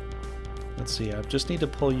 Let's see, I just need to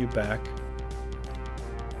pull you back.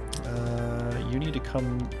 You need to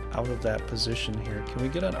come out of that position here. Can we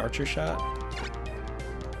get an archer shot?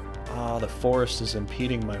 Ah, the forest is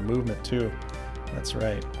impeding my movement too. That's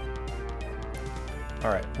right.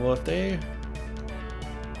 Alright, well if they...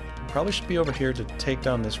 probably should be over here to take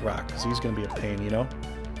down this rock, because he's going to be a pain, you know?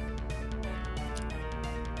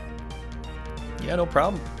 Yeah, no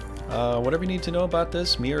problem. Whatever you need to know about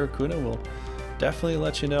this, me or Akuna will definitely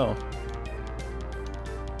let you know.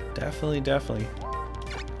 Definitely.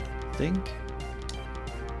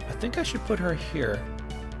 I think I should put her here.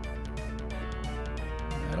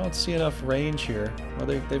 I don't see enough range here. Well,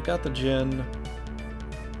 they've got the Jin.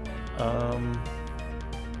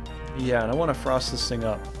 Yeah, and I want to frost this thing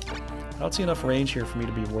up. I don't see enough range here for me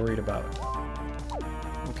to be worried about.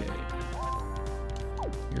 Okay.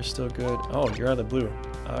 You're still good. Oh, you're out of the blue.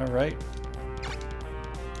 Alright.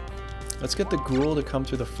 Let's get the ghoul to come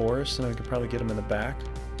through the forest, and we can probably get him in the back.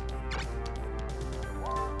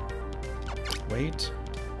 Wait.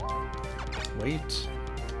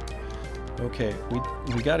 Okay,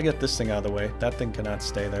 we gotta get this thing out of the way. That thing cannot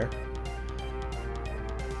stay there.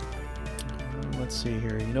 Let's see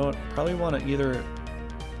here. You know what? Probably want to either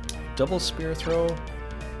double spear throw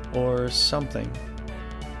or something.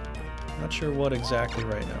 Not sure what exactly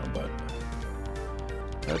right now, but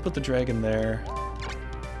gotta put the dragon there.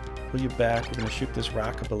 Pull you back. We're gonna shoot this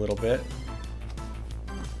rock up a little bit.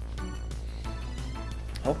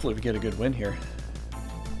 Hopefully we get a good win here.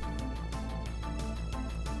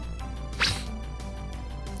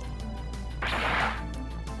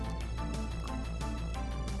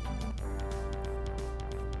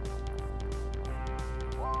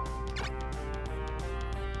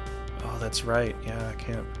 That's right, yeah, I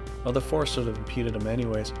can't. Well, the force would have impeded him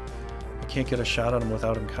anyways. I can't get a shot on him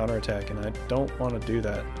without him counterattacking, and I don't want to do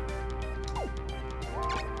that.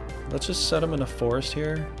 Let's just set him in a forest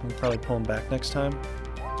here. We'll probably pull him back next time.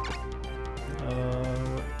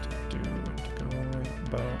 What to do? To go right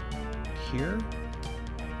about here?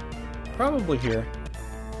 Probably here.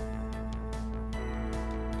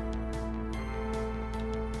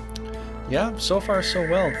 Yeah, so far so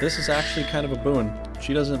well. This is actually kind of a boon.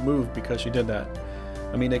 She doesn't move because she did that.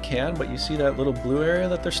 I mean, they can, but you see that little blue area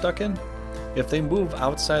that they're stuck in? If they move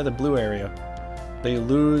outside the blue area, they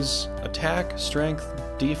lose attack, strength,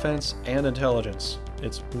 defense, and intelligence.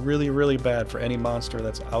 It's really bad for any monster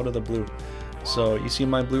that's out of the blue. So you see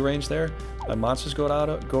my blue range there? My monsters go out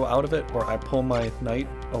of it, or I pull my knight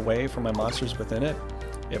away from my monsters within it.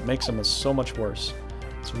 It makes them so much worse.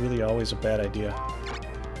 It's really always a bad idea.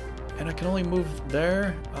 And I can only move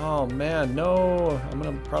there? Oh man, no! I'm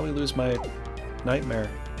gonna probably lose my nightmare.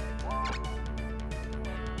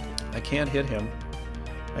 I can't hit him.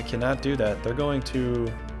 I cannot do that. They're going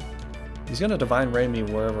to... He's gonna Divine Ray me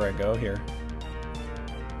wherever I go here.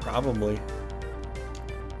 Probably.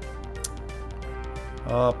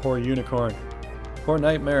 Oh, poor unicorn. Poor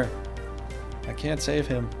nightmare. I can't save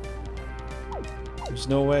him. There's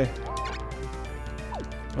no way.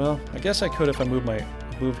 Well, I guess I could if I move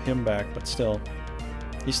him back, but still.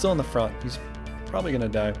 He's still in the front. He's probably gonna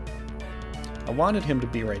die. I wanted him to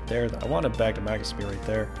be right there, though. I wanted Bagdemagus to be right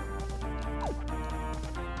there.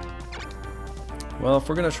 Well, if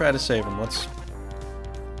we're gonna try to save him, let's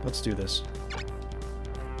do this.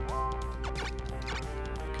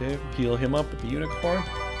 Okay, heal him up with the unicorn.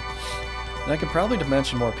 And I could probably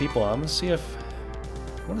dimension more people. I want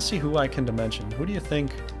to see who I can dimension. Who do you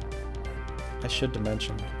think I should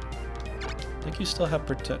dimension? I think you still have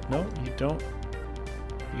protect. No, you don't.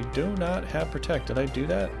 You do not have protect. Did I do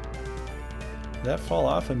that? Did that fall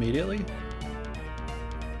off immediately?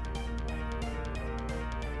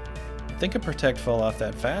 I think a protect fell off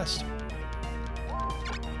that fast.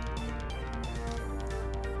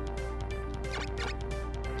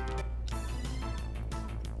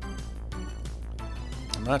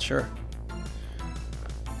 I'm not sure.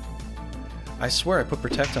 I swear I put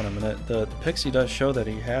protect on him, and the pixie does show that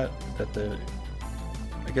he had that the.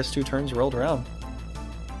 I guess 2 turns rolled around.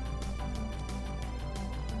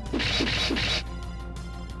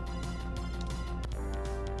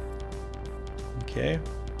 Okay.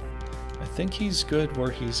 I think he's good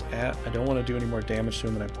where he's at. I don't want to do any more damage to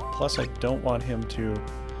him, and plus I don't want him to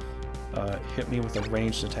hit me with a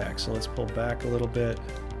ranged attack. So let's pull back a little bit.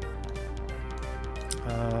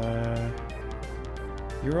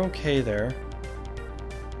 You're okay there.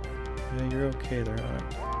 Yeah, you're okay there. Right.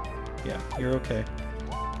 Yeah, you're okay.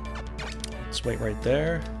 Let's wait right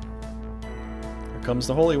there. Here comes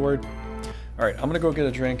the holy word. Alright, I'm gonna go get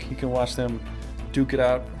a drink. You can watch them duke it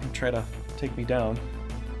out and try to take me down.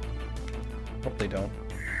 Hope they don't.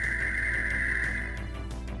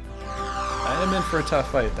 I am in for a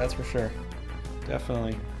tough fight, that's for sure.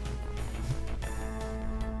 Definitely.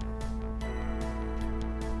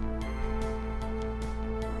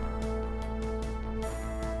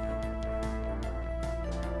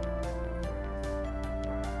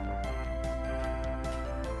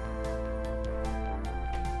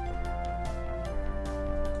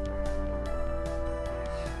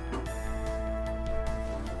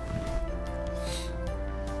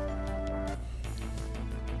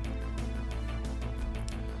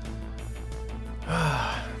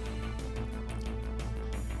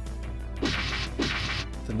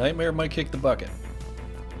 The Nightmare might kick the bucket.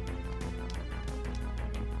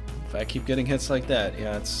 If I keep getting hits like that,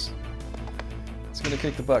 yeah, it's gonna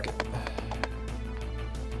kick the bucket.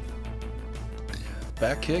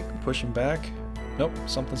 Back kick, pushing back. Nope,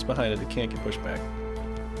 something's behind it. It can't get pushed back.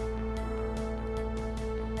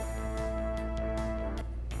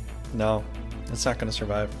 No, it's not gonna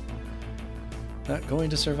survive. Not going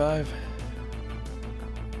to survive.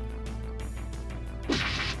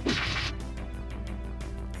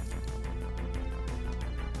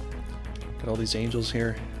 Got all these angels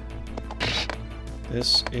here.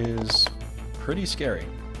 This is pretty scary.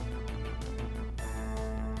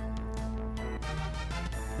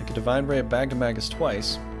 I could Divine Ray Bagdamagus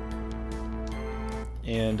twice.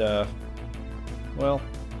 And, well,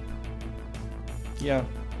 yeah.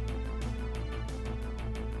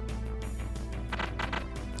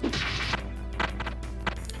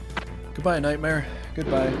 Goodbye, Nightmare.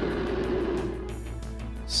 Goodbye.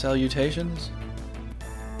 Salutations.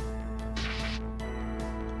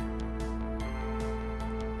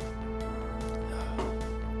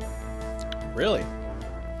 Really?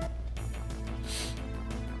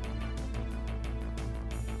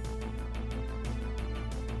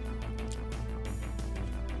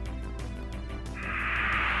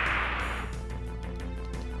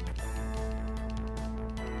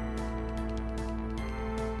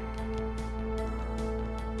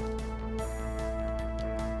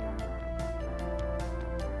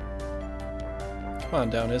 Come on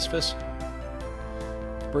down, Isfis.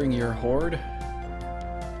 Bring your horde.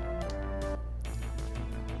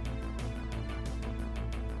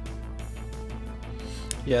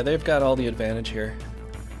 Yeah, they've got all the advantage here.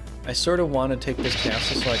 I sort of want to take this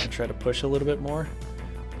castle so I can try to push a little bit more.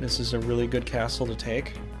 This is a really good castle to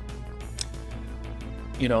take.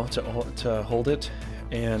 You know, to hold it.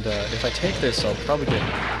 And if I take this, I'll probably get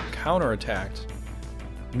counterattacked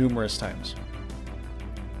numerous times.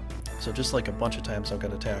 So just like a bunch of times I'll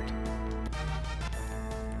get attacked.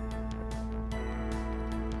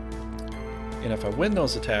 And if I win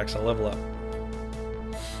those attacks, I'll level up.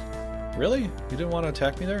 Really? You didn't want to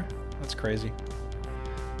attack me there? That's crazy.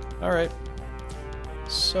 Alright.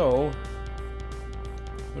 So,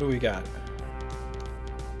 what do we got?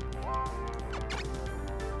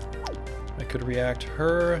 I could react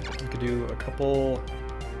her. I could do a couple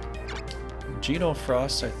Geno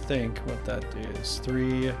Frosts, I think. What that is.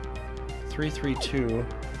 3, 3, 2.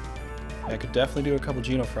 I could definitely do a couple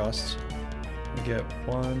Geno Frosts. We get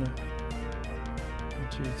 1,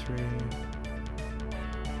 2, 3.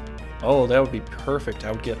 Oh, that would be perfect.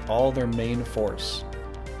 I would get all their main force.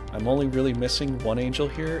 I'm only really missing one angel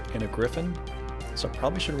here and a griffin, so I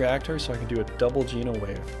probably should react her so I can do a double Geno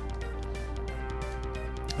wave.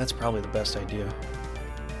 That's probably the best idea.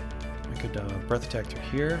 I could breath attack through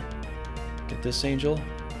here, get this angel.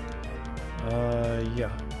 Yeah.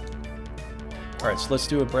 Alright, so let's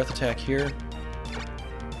do a breath attack here.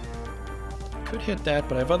 Could hit that,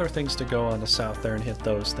 but I have other things to go on the south there and hit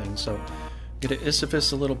those things, so get to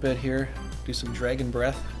Isifis a little bit here, do some dragon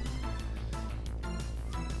breath.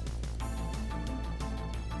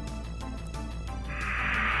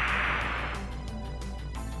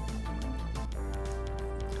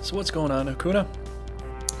 So what's going on, Hakuna?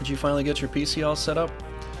 Did you finally get your PC all set up?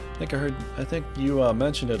 I think you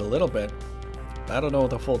mentioned it a little bit. I don't know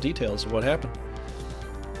the full details of what happened.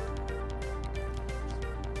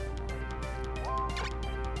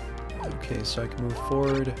 Okay, so I can move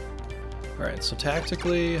forward. Alright, so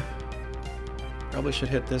tactically, probably should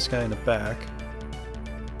hit this guy in the back.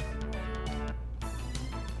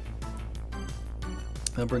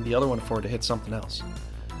 I'll bring the other one forward to hit something else.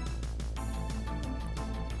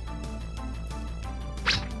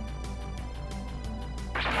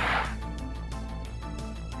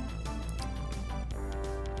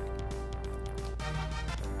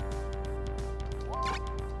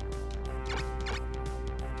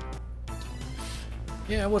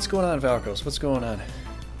 Yeah, what's going on, Valkos? What's going on?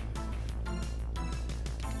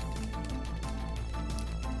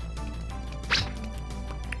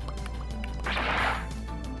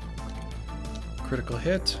 Critical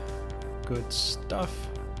hit. Good stuff.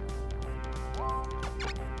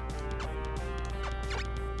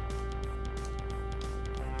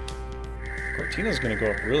 Cortina's gonna go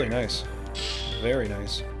up really nice. Very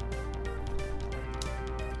nice.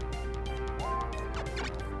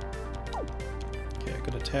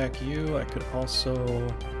 Attack you. I could also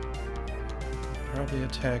probably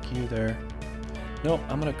attack you there. No,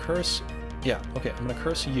 I'm gonna curse. Yeah, okay, I'm gonna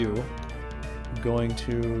curse you. I'm going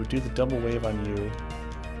to do the double wave on you.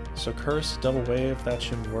 So curse, double wave, that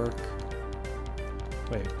should work.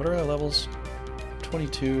 Wait, what are our levels?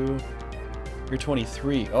 22. You're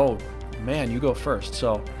 23. Oh, man, you go first.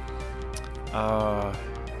 So,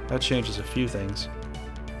 that changes a few things.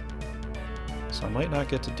 So I might not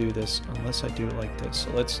get to do this unless I do it like this.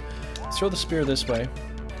 So let's throw the spear this way.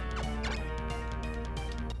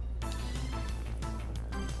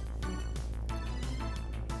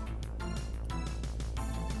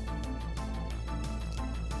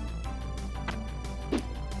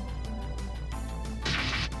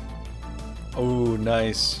 Oh,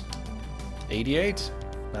 nice. 88.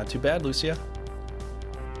 Not too bad, Lucia.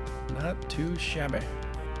 Not too shabby.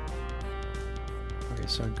 Okay,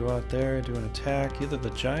 so go out there, do an attack, either the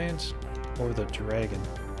giant or the dragon.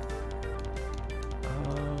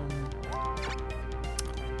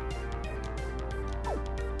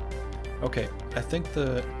 Okay, I think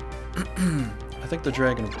the I think the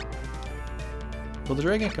dragon. Well, the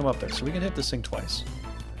dragon can come up there, so we can hit this thing twice.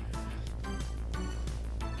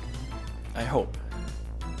 I hope.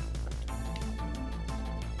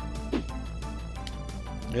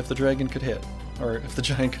 If the dragon could hit, or if the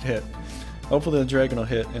giant could hit. Hopefully the dragon will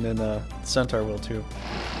hit, and then the centaur will too.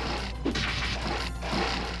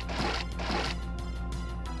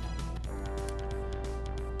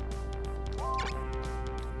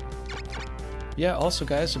 Yeah, also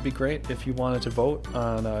guys, it'd be great if you wanted to vote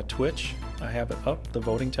on Twitch. I have it up, the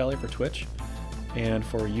voting tally for Twitch, and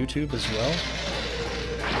for YouTube as well.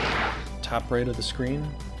 Top right of the screen,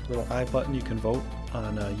 little I button, you can vote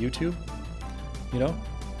on YouTube, you know?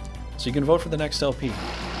 So you can vote for the next LP,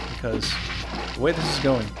 because the way this is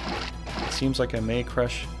going, it seems like I may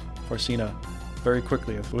crush Forcina very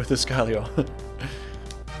quickly with Iscalio.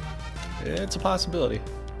 It's a possibility.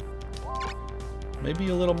 Maybe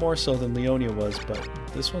a little more so than Leonia was, but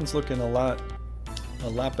this one's looking a lot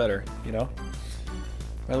better, you know?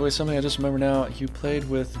 By the way, something I just remember now, you played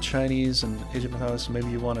with the Chinese and Age of Mythology, so maybe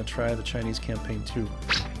you want to try the Chinese campaign too.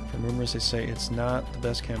 From rumors they say it's not the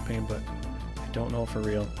best campaign, but I don't know for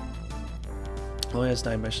real. Only has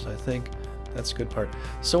 9 missions, I think. That's a good part.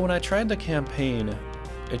 So when I tried the campaign,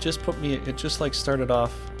 it just put me, it just like started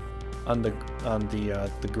off on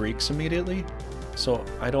the Greeks immediately. So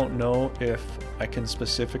I don't know if I can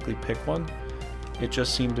specifically pick one. It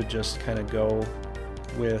just seemed to just kind of go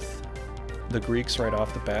with the Greeks right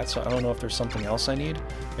off the bat. So I don't know if there's something else I need.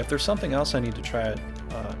 If there's something else I need to try,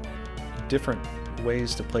 different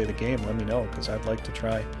ways to play the game, let me know, because I'd like to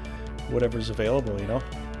try whatever's available, you know?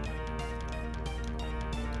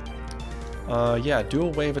 Yeah,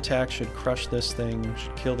 dual wave attack should crush this thing,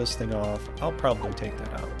 should kill this thing off. I'll probably take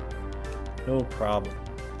that out. No problem.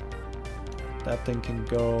 That thing can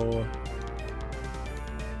go...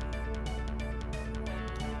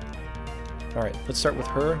 Alright, let's start with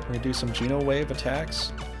her. We're going to do some Geno wave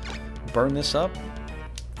attacks. Burn this up.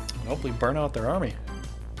 And hopefully burn out their army.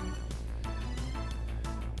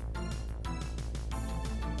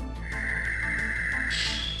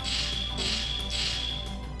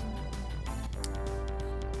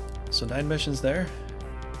 So 9 missions there.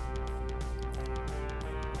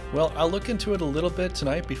 Well, I'll look into it a little bit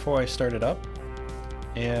tonight before I start it up,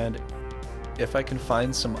 and if I can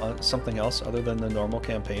find something else other than the normal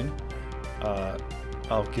campaign,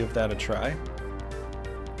 I'll give that a try.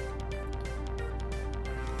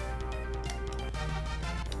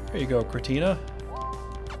 There you go, Kratina.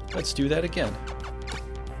 Let's do that again.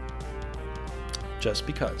 Just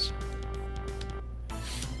because.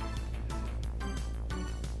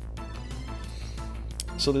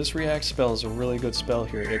 So this react spell is a really good spell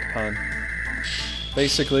here, Ikpan.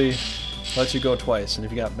 Basically, lets you go twice, and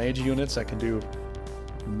if you got mage units that can do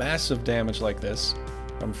massive damage like this,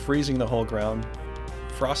 from freezing the whole ground,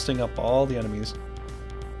 frosting up all the enemies,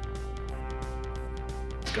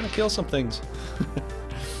 it's gonna kill some things.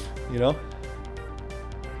 You know?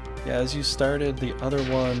 Yeah, as you started the other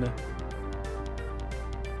one,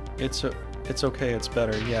 it's okay, it's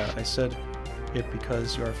better. Yeah, I said it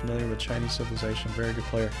because you are familiar with Chinese civilization. Very good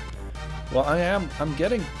player. Well, I'm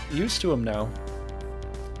getting used to him now.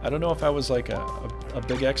 I don't know if I was like a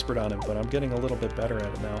big expert on it, but I'm getting a little bit better at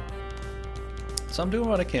it now. So I'm doing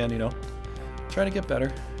what I can, you know. Trying to get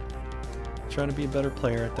better. Trying to be a better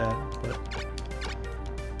player at that, but...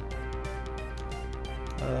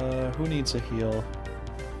 who needs a heal?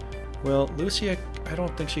 Well, Lucia, I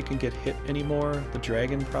don't think she can get hit anymore. The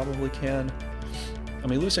dragon probably can. I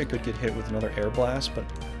mean, Lucia could get hit with another air blast, but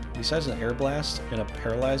besides an air blast and a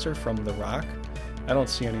paralyzer from the rock, I don't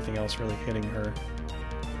see anything else really hitting her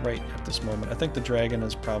right at this moment. I think the dragon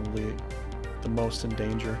is probably the most in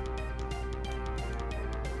danger.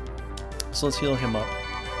 So let's heal him up.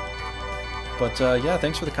 But yeah,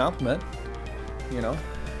 thanks for the compliment. You know,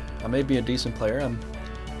 I may be a decent player. I'm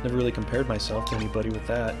never really compared myself to anybody with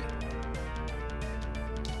that.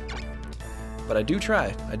 But I do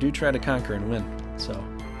try. I do try to conquer and win. So.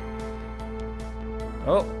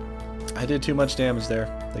 Oh, I did too much damage there.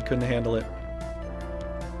 They couldn't handle it.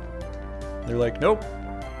 They're like, nope.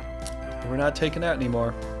 We're not taking that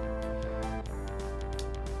anymore.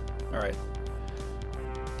 Alright.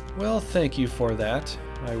 Well, thank you for that.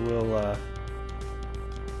 I will,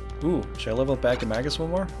 Ooh, should I level up Brigandine one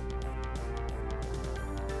more?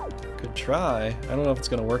 Could try. I don't know if it's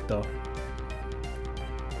gonna work, though.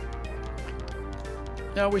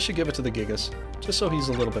 No, we should give it to the Gigas, just so he's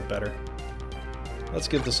a little bit better. Let's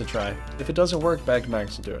give this a try. If it doesn't work,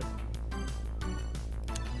 Brigandine will do it.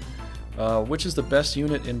 Which is the best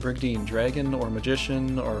unit in Brigandine? Dragon or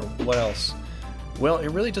Magician or what else? Well, it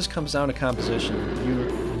really just comes down to composition.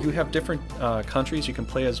 You have different countries. You can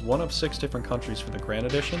play as one of 6 different countries for the Grand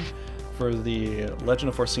Edition. For the Legend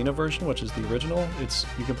of Forcina version, which is the original,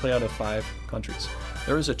 you can play out of 5 countries.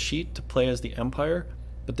 There is a cheat to play as the Empire,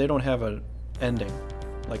 but they don't have an ending,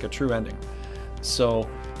 like a true ending. So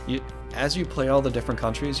as you play all the different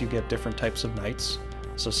countries, you get different types of knights.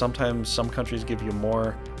 So sometimes some countries give you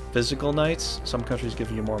more physical knights, some countries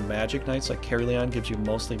give you more magic knights, like Caerleon gives you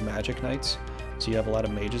mostly magic knights, so you have a lot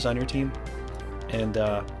of mages on your team. And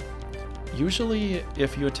usually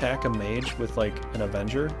if you attack a mage with like an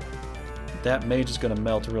Avenger, that mage is going to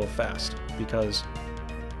melt real fast because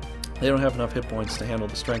they don't have enough hit points to handle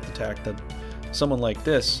the strength attack that someone like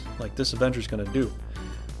this Avenger is going to do.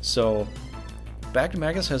 So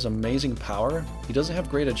Brigandine has amazing power. He doesn't have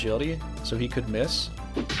great agility, so he could miss.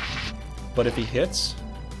 But if he hits,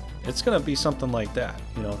 it's going to be something like that,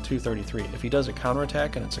 you know, 233. If he does a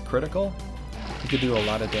counterattack and it's a critical, he could do a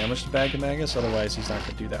lot of damage to Brigandine, otherwise he's not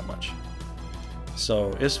going to do that much.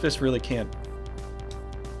 So Isfis really can't,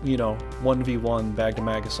 you know, 1v1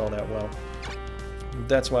 Brigandine all that well.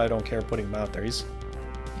 That's why I don't care putting him out there. He's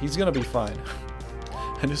going to be fine.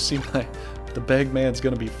 I just see the Bagman's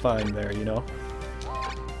going to be fine there, you know.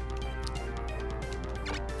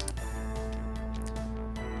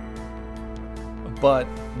 But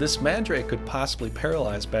this Mandrake could possibly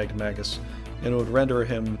paralyze Brigandine, and it would render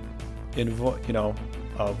him,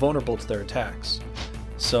 vulnerable to their attacks.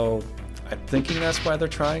 So I'm thinking that's why they're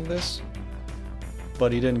trying this.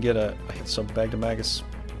 But he didn't get a hit, so Brigandine,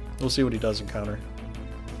 we'll see what he does in counter.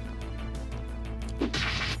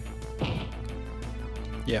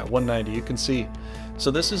 Yeah, 190. You can see.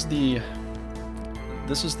 So this is the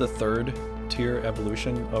 3rd tier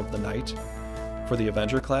evolution of the Knight for the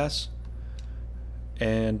Avenger class.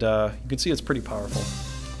 And you can see it's pretty powerful.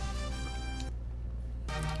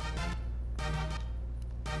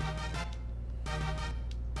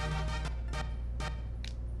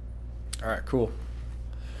 Alright, cool.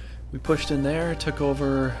 We pushed in there, took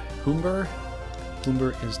over Humber.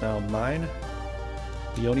 Humber is now mine.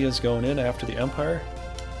 Leonia's going in after the Empire.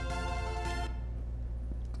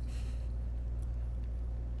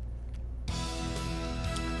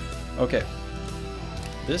 Okay.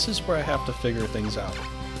 This is where I have to figure things out.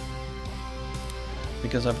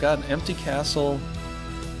 Because I've got an empty castle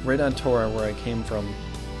right on Tora where I came from,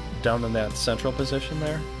 down in that central position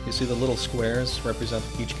there. You see the little squares represent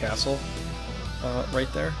each castle right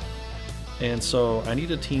there. And so I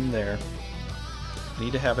need a team there. I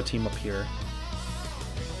need to have a team up here.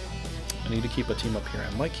 I need to keep a team up here.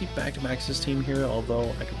 I might keep Brigandine team here,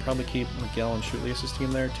 although I could probably keep Miguel and Shootlius'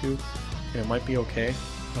 team there too. And it might be okay.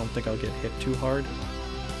 I don't think I'll get hit too hard.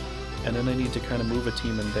 And then I need to kind of move a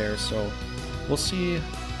team in there, so we'll see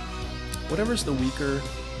whatever's the weaker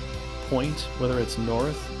point, whether it's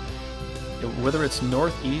northeast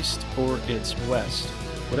or it's west.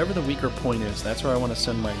 Whatever the weaker point is, that's where I want to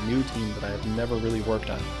send my new team that I have never really worked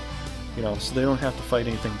on. You know, so they don't have to fight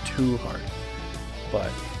anything too hard.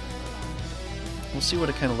 But we'll see what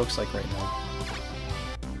it kind of looks like right now.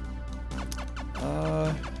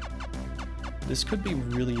 This could be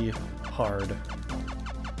really hard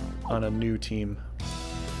on a new team.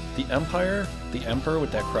 The Emperor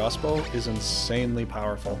with that crossbow is insanely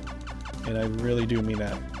powerful, and I really do mean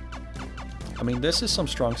that. I mean, this is some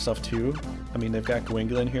strong stuff too. I mean, they've got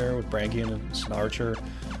Gwingolin here with Brangian and an archer,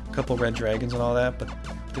 a couple red dragons and all that, but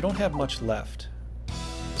they don't have much left,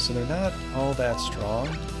 so they're not all that strong.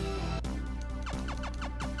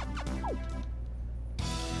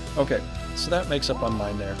 Okay, so that makes up on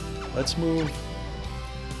mine there. Let's move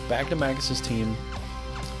back to Magus's team.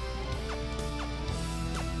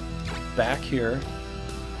 Back here.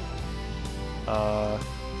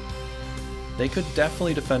 They could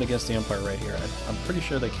definitely defend against the Empire right here. I'm pretty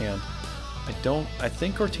sure they can. I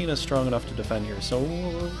think Cortina's strong enough to defend here, so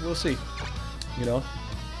we'll see. You know?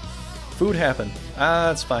 Food happened.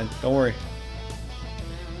 Ah, it's fine. Don't worry.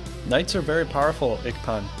 Knights are very powerful,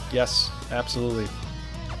 Ikpan. Yes, absolutely.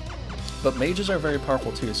 But mages are very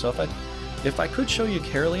powerful too, so if I could show you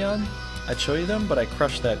Caerleon, I'd show you them, but I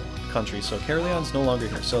crushed that country, so Caerleon's no longer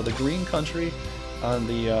here. So the green country on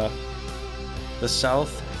the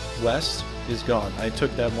southwest is gone. I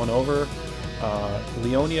took that one over.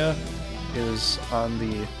 Leonia is on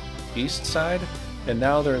the east side, and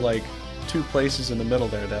now they're like 2 places in the middle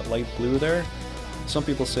there, that light blue there. Some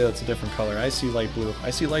people say that's a different color. I see light blue.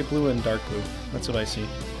 I see light blue and dark blue. That's what I see.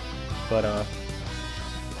 But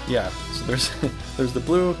yeah, so there's the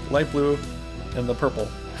blue, light blue, and the purple.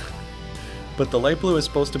 But the light blue is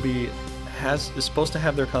supposed to be is supposed to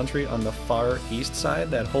have their country on the far east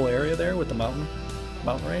side, that whole area there with the mountain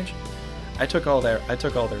range. I took all their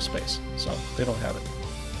space, so they don't have it.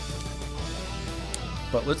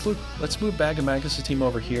 But let's move Bagamagus' team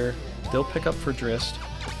over here. They'll pick up for dryst.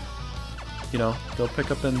 You know, they'll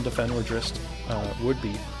pick up and defend where dryst would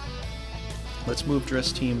be. Let's move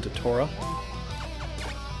dryst team to Tora.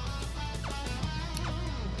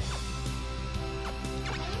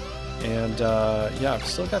 And yeah, I've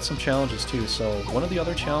still got some challenges too. So one of the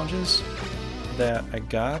other challenges that I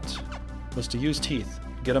got was to use teeth,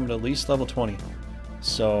 get them at least level 20.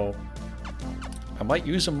 So I might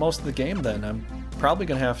use them most of the game then. I'm probably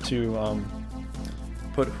gonna have to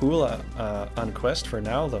put Hula on quest for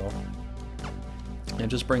now though, and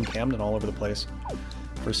just bring Camden all over the place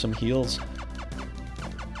for some heals.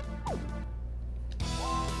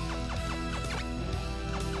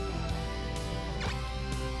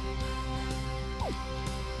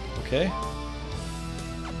 Okay.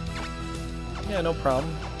 Yeah, no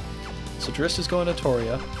problem. So Dryst is going to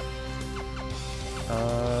Toria.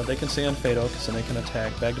 They can stay on Fado because then they can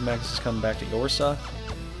attack. Bagamagus is coming back to Yorsa,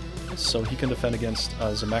 so he can defend against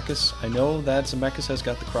Zemeckis. I know that Zemeckis has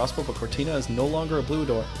got the crossbow, but Cortina is no longer a blue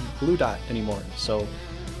dot anymore, so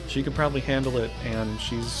she could probably handle it, and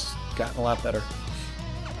she's gotten a lot better.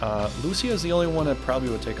 Lucia is the only one that probably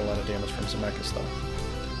would take a lot of damage from Zemeckis, though.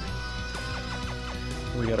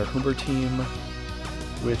 We got our Humber team,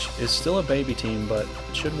 which is still a baby team, but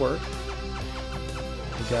it should work.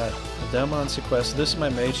 We got them on Sequest. This is my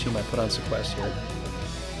mage team I put on Sequest here.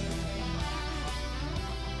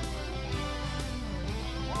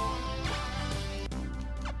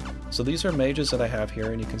 So these are mages that I have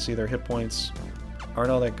here, and you can see their hit points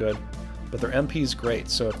aren't all that good, but their MP is great,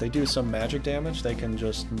 so if they do some magic damage, they can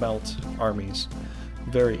just melt armies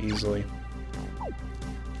very easily.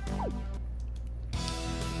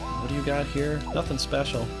 What do you got here? Nothing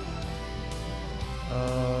special.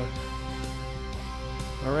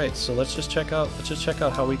 Alright, so let's just check out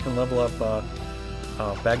how we can level up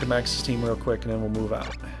Bagamax's team real quick, and then we'll move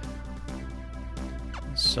out.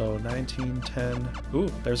 So 19, 10.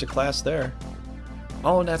 Ooh, there's a class there.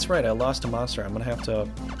 Oh, and that's right, I lost a monster. I'm gonna have to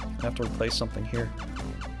replace something here.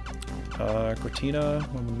 Cortina,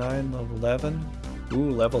 level 9, level 11.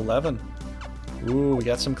 Ooh, level 11. Ooh, we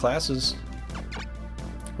got some classes.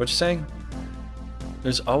 What you saying?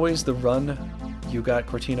 There's always the run. You got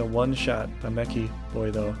Cortina one shot by Meki Boy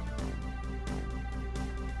though.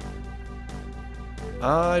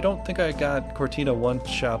 I don't think I got Cortina one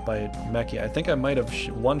shot by Meki. I think I might have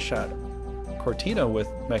one shot Cortina with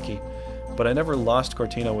Meki, but I never lost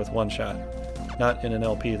Cortina with one shot. Not in an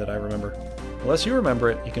LP that I remember. Unless you remember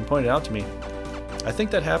it, you can point it out to me. I think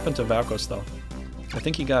that happened to Valkos though. I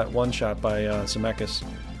think he got one shot by Zemeckis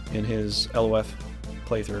in his LoF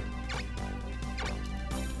playthrough.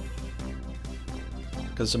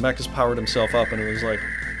 Because Zemeckis powered himself up and it was like,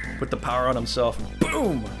 put the power on himself and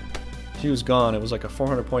boom! She was gone. It was like a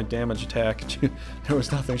 400 point damage attack. There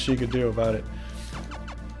was nothing she could do about it.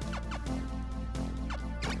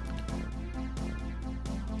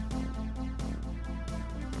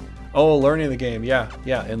 Oh, learning the game. Yeah.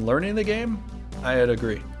 In learning the game, I'd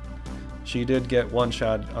agree. She did get one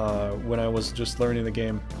shot when I was just learning the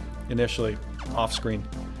game initially, off screen.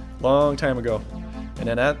 Long time ago. And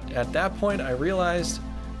then at that point, I realized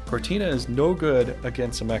Cortina is no good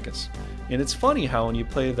against Zemeckis. And it's funny how when you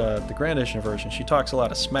play the Grand Edition version, she talks a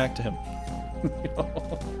lot of smack to him. You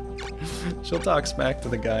know? She'll talk smack to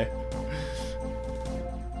the guy.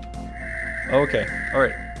 Okay,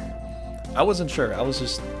 alright. I wasn't sure. I was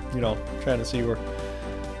just, you know, trying to see what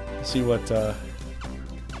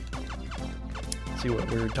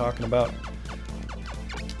we were talking about.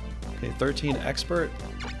 Okay, 13 expert.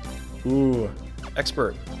 Ooh,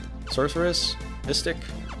 expert. Sorceress, Mystic,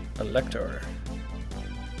 Elector.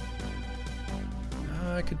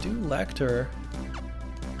 I could do Lector.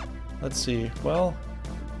 Let's see. Well,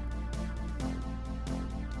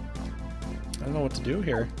 I don't know what to do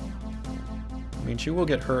here. I mean, she will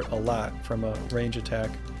get hurt a lot from a range attack.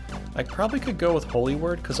 I probably could go with Holy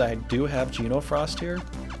Word because I do have Genofrost here,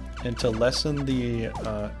 and to lessen the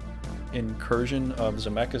incursion of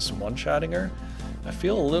Zemeckis one-shotting her, I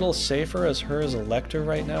feel a little safer as her as a Lector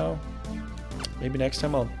right now. Maybe next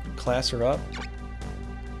time I'll class her up.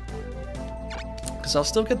 Because I'll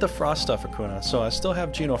still get the Frost stuff Akuna, so I still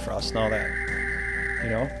have Genofrost and all that. You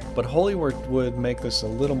know? But Holy Word would make this a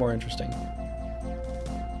little more interesting.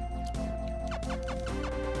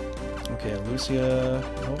 Okay, Lucia...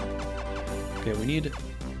 Nope. Okay, we need...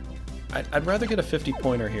 I'd rather get a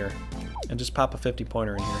 50-pointer here. And just pop a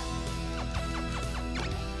 50-pointer in here.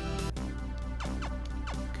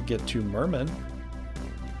 Could get 2 Mermen.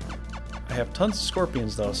 I have tons of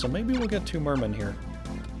Scorpions, though, so maybe we'll get 2 Mermen here.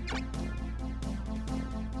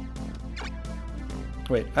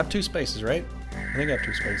 Wait, I have 2 spaces, right? I think I have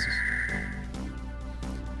 2 spaces.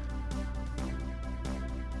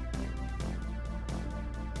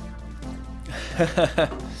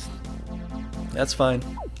 That's fine.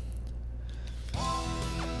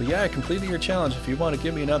 But yeah, I completed your challenge. If you want to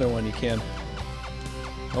give me another one, you can.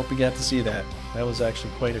 Hope you got to see that. That was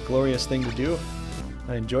actually quite a glorious thing to do.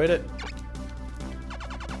 I enjoyed it.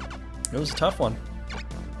 It was a tough one.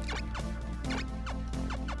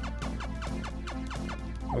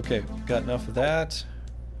 Okay, got enough of that.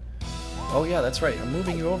 Oh yeah, that's right. I'm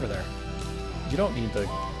moving you over there. You don't need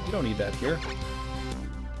that here.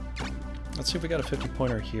 Let's see if we got a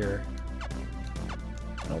 50-pointer here.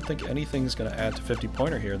 I don't think anything's gonna add to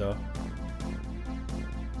 50-pointer here though.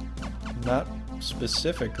 Not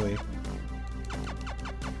specifically.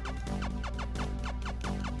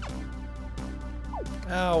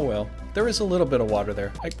 Oh well. There is a little bit of water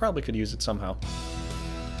there. I probably could use it somehow.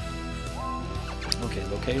 Okay,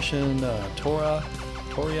 location, Toria,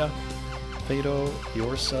 Fado,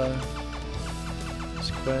 Yorsa,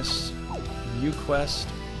 quest, new quest.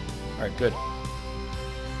 Alright, good.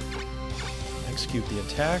 Execute the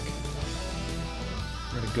attack.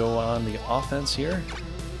 We're going to go on the offense here.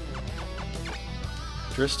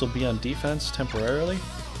 Dryst will be on defense temporarily.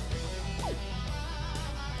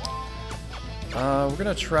 We're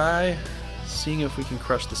going to try seeing if we can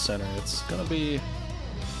crush the center. It's going to be...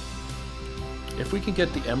 If we can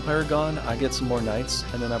get the Empire gone, I get some more Knights,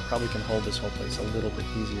 and then I probably can hold this whole place a little bit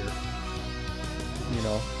easier. You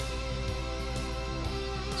know?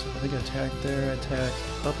 So I think I attack there, attack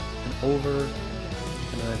up and over,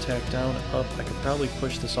 and then attack down and up. I could probably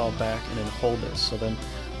push this all back and then hold this. So then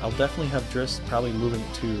I'll definitely have Dryst probably moving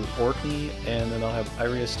to Orkney, and then I'll have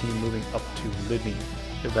Iria's team moving up to Lydney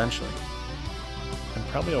eventually. And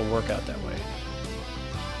probably it'll work out that way.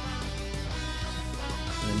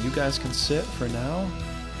 And then you guys can sit for now.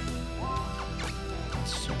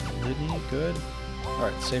 So Lydney, good.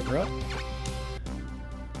 Alright, save her up.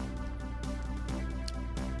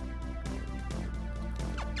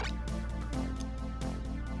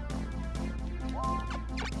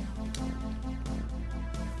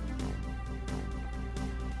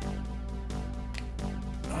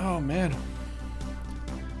 Oh man.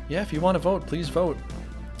 Yeah, if you want to vote, please vote.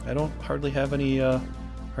 I don't hardly have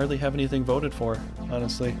anything voted for,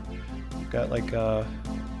 honestly. I've got like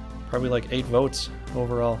probably like 8 votes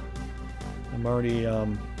overall. I'm already I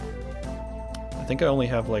think I only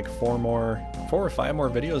have like 4 or 5 more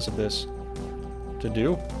videos of this to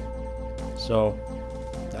do. So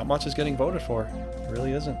not much is getting voted for. It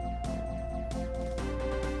really isn't.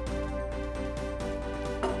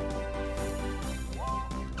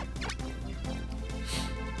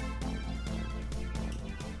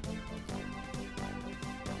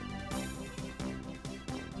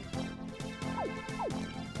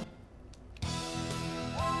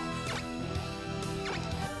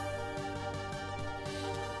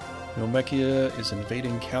 Nomechia is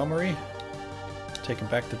invading Calmary, taking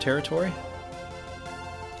back the territory.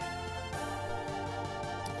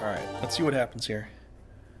 Alright, let's see what happens here.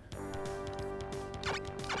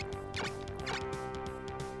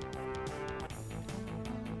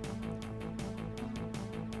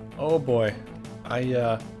 Oh boy,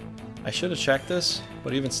 I should have checked this,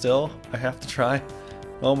 but even still, I have to try.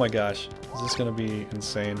 Oh my gosh, is this gonna be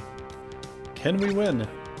insane? Can we win?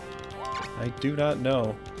 I do not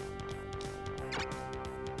know.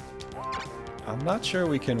 I'm not sure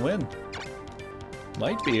we can win.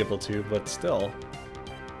 Might be able to, but still.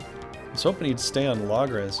 I was hoping he'd stay on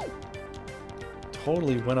Logres.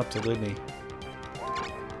 Totally went up to Lydney.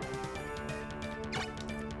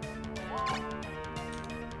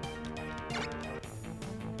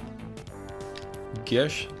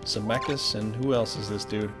 Gish, Zemeckis, and who else is this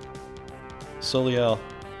dude? Soliel.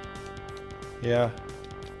 Yeah.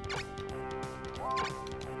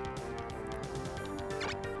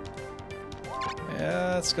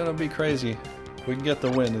 Yeah, it's gonna be crazy. If we can get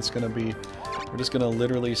the win, it's gonna be... We're just gonna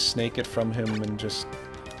literally snake it from him in just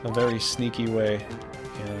a very sneaky way.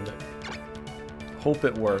 And hope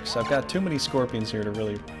it works. I've got too many scorpions here to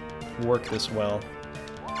really work this well.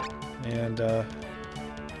 And,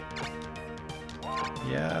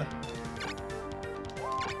 yeah.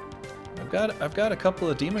 I've got a couple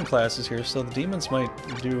of demon classes here, so the demons might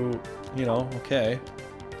do, you know, okay.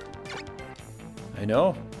 I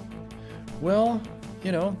know. Well,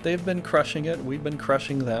 you know, they've been crushing it. We've been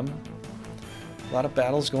crushing them. A lot of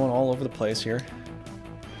battles going all over the place here.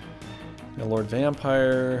 You know, Lord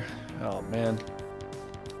Vampire. Oh, man.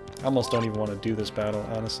 I almost don't even want to do this battle,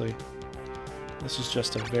 honestly. This is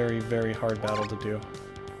just a very, very hard battle to do.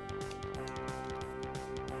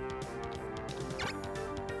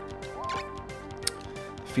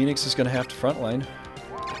 Phoenix is going to have to frontline.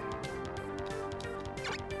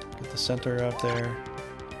 Get the center out there.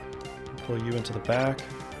 Pull you into the back.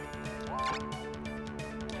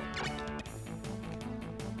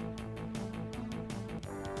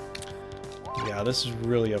 Yeah, this is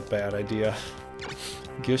really a bad idea.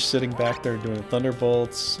 Gish sitting back there doing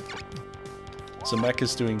Thunderbolts. Zemek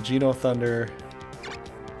is doing Geno Thunder.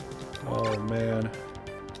 Oh man.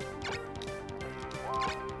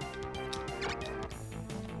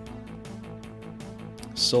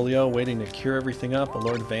 Solio waiting to cure everything up. A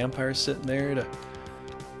Lord Vampire sitting there to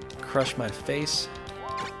crush my face.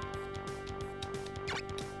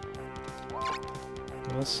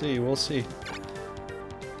 We'll see, we'll see.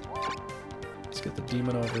 Let's get the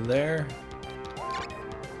demon over there.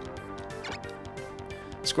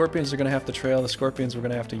 Scorpions are going to have to trail. The scorpions, we're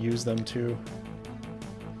going to have to use them too.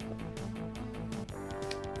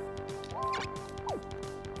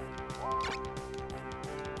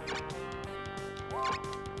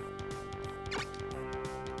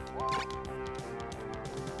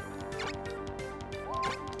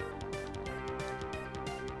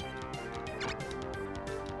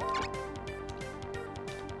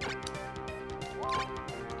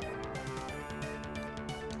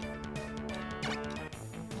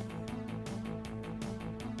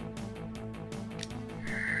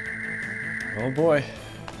 Oh boy.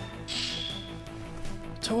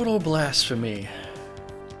 Total blasphemy.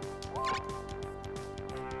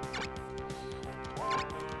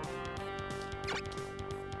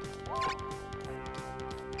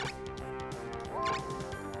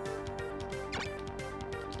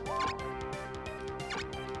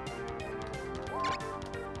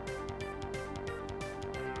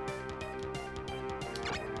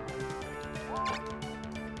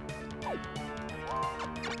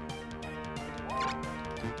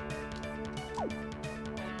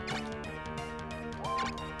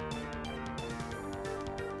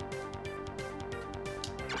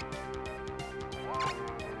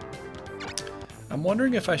 I'm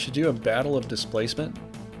wondering if I should do a battle of displacement.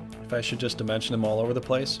 If I should just dimension them all over the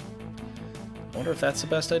place. I wonder if that's the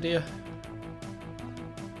best idea.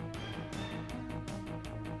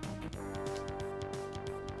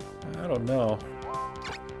 I don't know.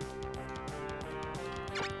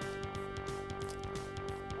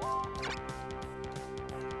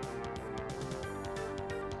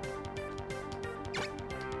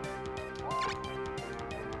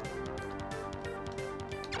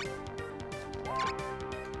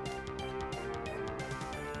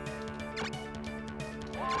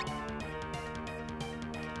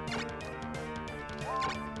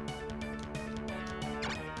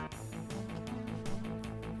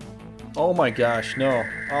 Oh my gosh, no.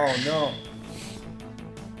 Oh no.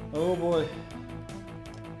 Oh boy.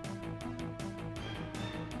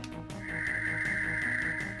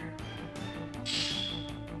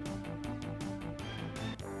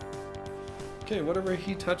 Okay, whatever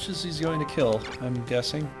he touches, he's going to kill, I'm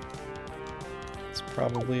guessing. It's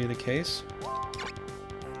probably the case.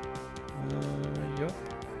 Yep.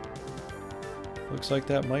 Looks like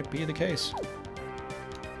that might be the case.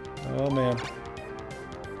 Oh man.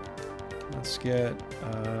 Let's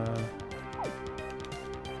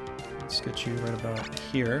get you right about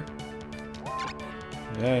here.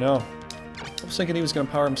 Yeah, I know. I was thinking he was gonna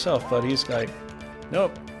power himself, but he's like,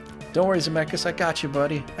 nope. Don't worry, Zemeckis, I got you,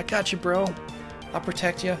 buddy. I got you, bro. I'll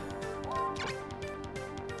protect you.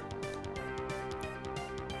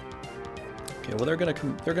 Okay, well they're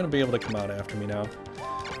gonna be able to come out after me now.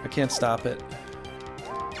 I can't stop it.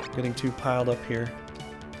 I'm getting too piled up here.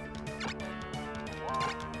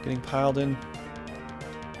 Getting piled in.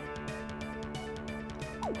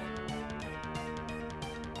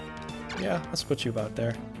 Yeah, let's put you about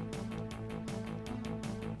there.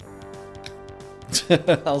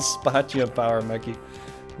 I'll spot you a power Mechie.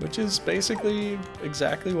 Which is basically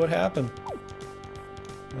exactly what happened.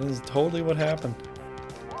 That is totally what happened.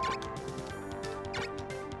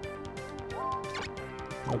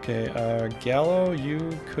 Okay, Gallo,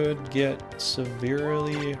 you could get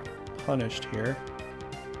severely punished here.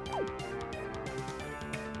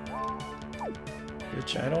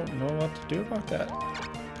 Which I don't know what to do about that.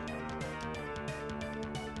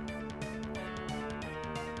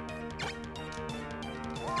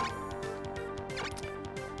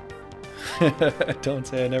 Don't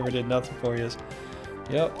say I never did nothing for you.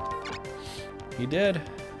 Yep. He did.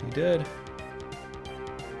 He did.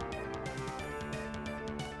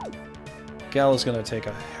 Gallo's gonna take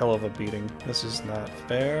a hell of a beating. This is not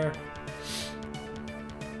fair.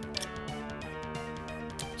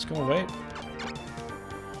 Just gonna wait.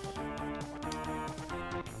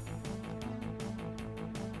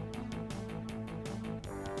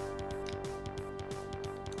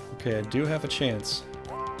 Okay, I do have a chance.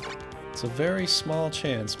 It's a very small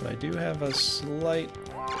chance, but I do have a slight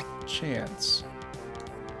chance.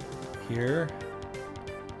 Here.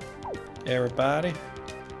 Everybody.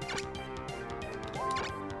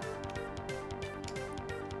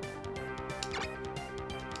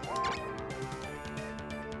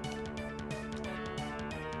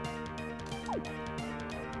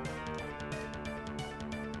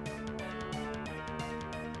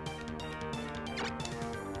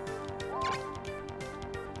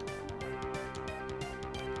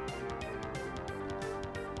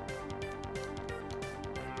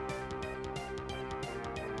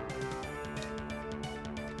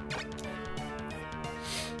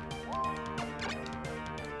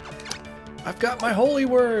 I've got my holy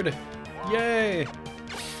word! Yay!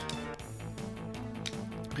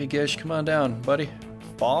 Hey Gish, come on down, buddy.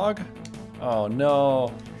 Fog? Oh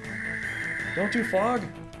no. Don't do fog!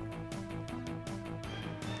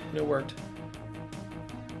 It worked.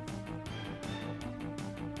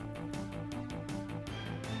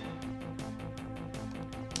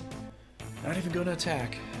 Not even gonna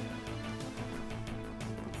attack.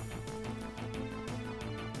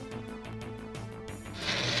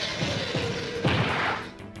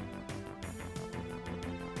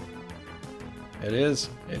 It is.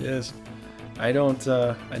 It is. I don't,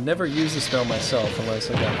 I never use the spell myself unless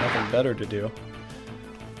I got nothing better to do.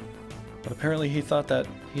 But apparently he thought that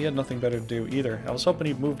he had nothing better to do either. I was hoping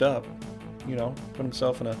he'd moved up, you know, put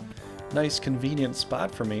himself in a nice, convenient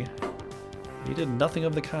spot for me. He did nothing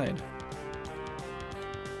of the kind.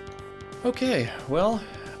 Okay, well,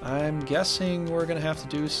 I'm guessing we're gonna have to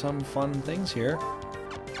do some fun things here.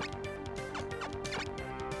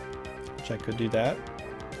 Which I could do that.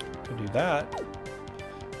 Could do that.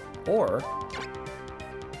 Or,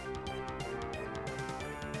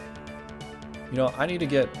 you know, I need to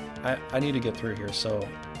get through here, so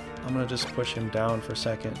I'm gonna just push him down for a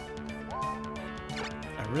second.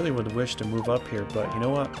 I really would wish to move up here, but you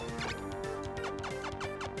know what?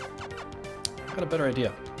 I got a better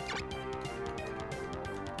idea.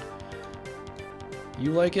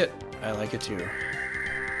 You like it? I like it too.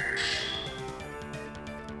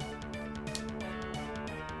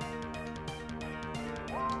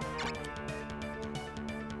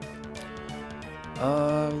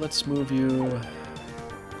 Let's move you.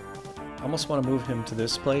 I almost want to move him to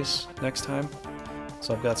this place next time,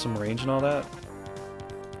 so I've got some range and all that.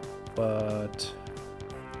 But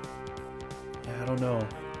yeah, I don't know.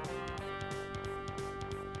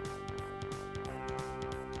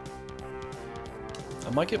 I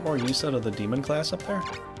might get more use out of the demon class up there.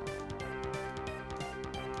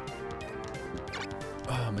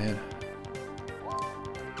 Oh man.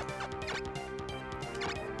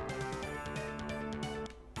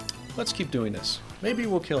 Let's keep doing this. Maybe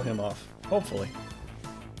we'll kill him off. Hopefully.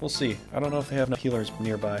 We'll see. I don't know if they have enough healers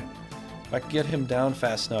nearby. If I can get him down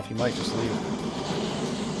fast enough, he might just leave.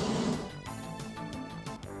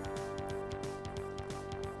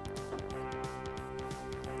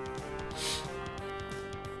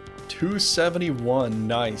 $271.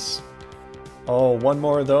 Nice. Oh, one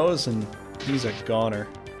more of those and he's a goner.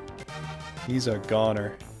 He's a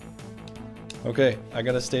goner. Okay, I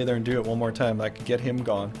gotta stay there and do it one more time. I can get him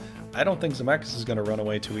gone. I don't think Zemeckis is going to run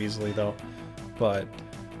away too easily, though. But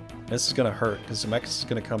this is going to hurt, because Zemeckis is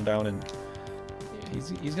going to come down and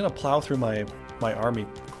he's going to plow through my army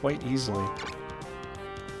quite easily.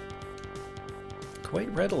 Quite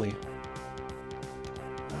readily.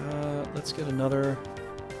 Let's get another...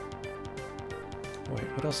 Wait,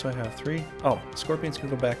 what else do I have? 3? Oh, Scorpions can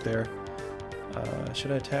go back there.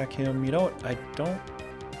 Should I attack him? You know what? I don't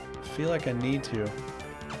feel like I need to.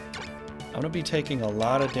 I'm going to be taking a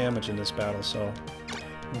lot of damage in this battle, so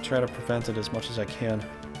I'm going to try to prevent it as much as I can.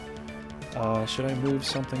 Should I move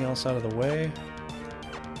something else out of the way?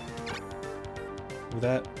 Will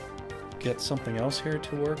that get something else here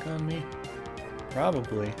to work on me?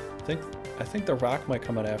 Probably. I think the rock might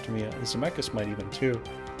come out after me. The Zemeckis might even too.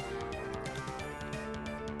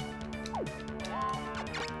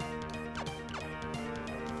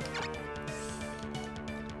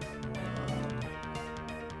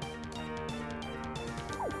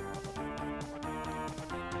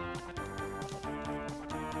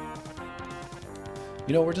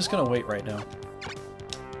 You know, we're just gonna wait right now.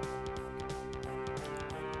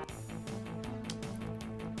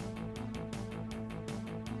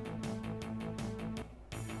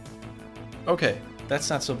 Okay, that's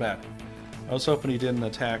not so bad. I was hoping he didn't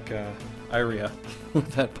attack Iria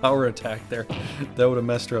with that power attack there. That would have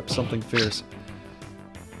messed her up something fierce.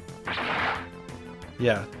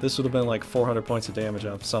 Yeah, this would have been like 400 points of damage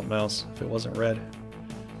off something else if it wasn't red.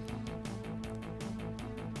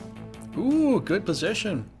 Ooh, good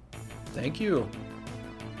position. Thank you.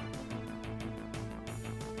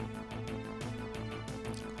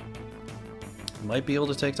 Might be able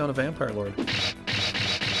to take down a Vampire Lord.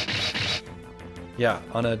 Yeah,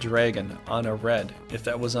 on a dragon, on a red. If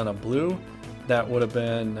that was on a blue, that would have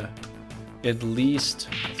been at least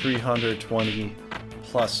 320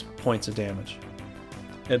 plus points of damage.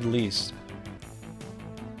 At least.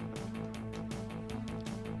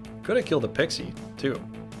 Could have killed a Pixie, too.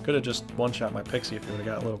 Could have just one-shot my Pixie if he would have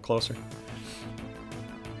got a little closer.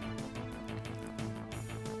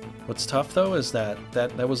 What's tough, though, is that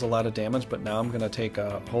was a lot of damage, but now I'm going to take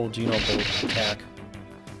a whole Geno Bolt attack.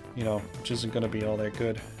 You know, which isn't going to be all that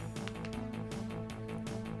good.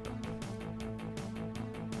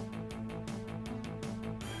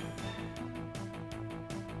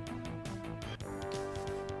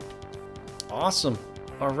 Awesome.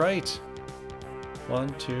 All right. 1,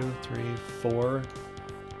 2, 3, 4.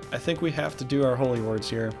 I think we have to do our holy words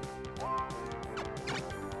here.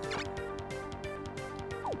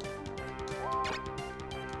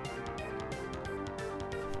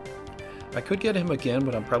 I could get him again,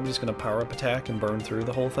 but I'm probably just going to power up attack and burn through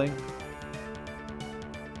the whole thing.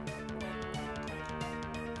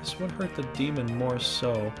 This would hurt the demon more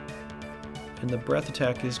so. And the breath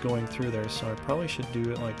attack is going through there, so I probably should do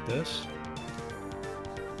it like this.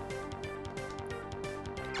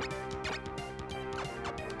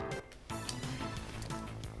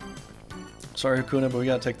 Sorry, Hakuna, but we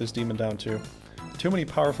gotta take this demon down too. Too many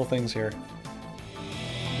powerful things here.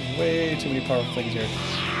 Way too many powerful things here.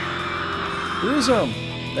 Bruisem!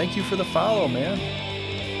 Thank you for the follow, man.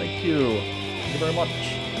 Thank you. Thank you very much.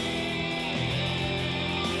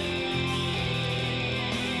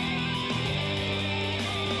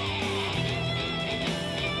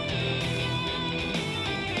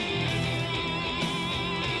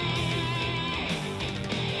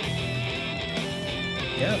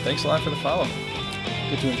 Yeah, thanks a lot for the follow.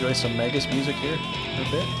 Get to enjoy some Magus music here for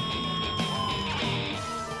a bit.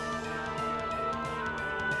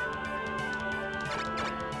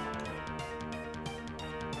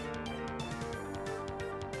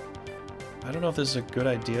 I don't know if this is a good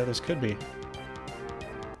idea. This could be.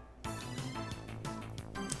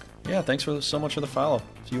 Yeah, thanks so much for the follow.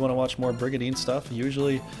 If you want to watch more Brigandine stuff,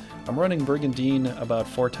 usually I'm running Brigandine about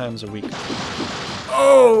 4 times a week.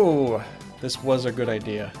 Oh! This was a good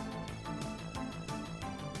idea.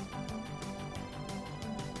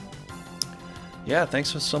 Yeah, thanks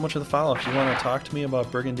so much for the follow. If you want to talk to me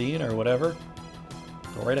about Brigandine or whatever,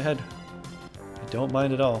 go right ahead. I don't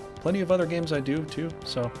mind at all. Plenty of other games I do too,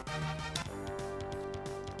 so...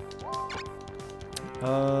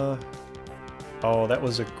 Oh, that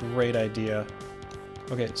was a great idea.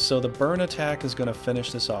 Okay, so the burn attack is going to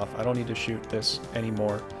finish this off. I don't need to shoot this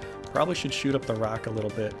anymore. Probably should shoot up the rock a little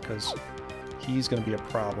bit, because he's going to be a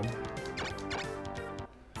problem.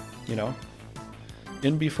 You know?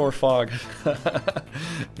 In before fog.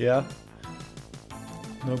 Yeah.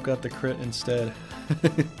 Nope, got the crit instead.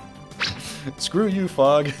 Screw you,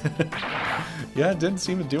 fog. Yeah, it didn't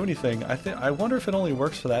seem to do anything. I wonder if it only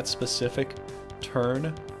works for that specific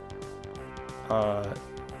turn.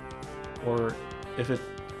 Or if it...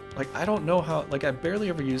 Like, I don't know how... Like, I barely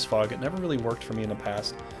ever used fog. It never really worked for me in the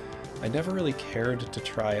past. I never really cared to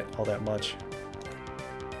try it all that much.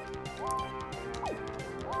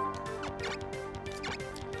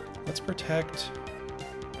 Let's protect...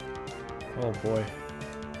 Oh boy.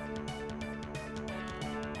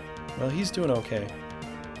 Well, he's doing okay.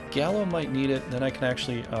 Gallo might need it, then I can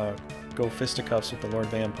actually go fisticuffs with the Lord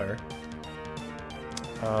Vampire.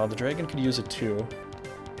 The dragon could use it too.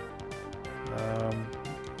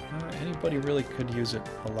 Anybody really could use it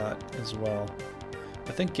a lot as well.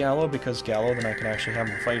 I think Gallo, because Gallo, then I can actually have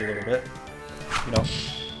him fight a little bit. You know.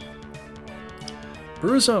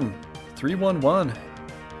 Bruisem! 311.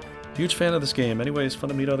 Huge fan of this game. Anyways,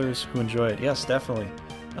 fun to meet others who enjoy it. Yes, definitely.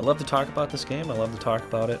 I love to talk about this game. I love to talk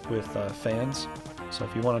about it with fans. So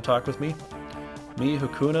if you want to talk with me,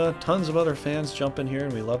 Hakuna, tons of other fans jump in here,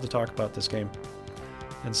 and we love to talk about this game.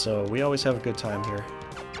 And so we always have a good time here.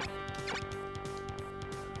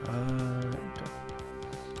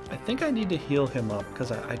 I think I need to heal him up,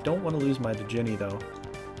 because I don't want to lose my Djinni, though.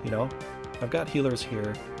 You know? I've got healers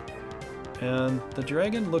here. And the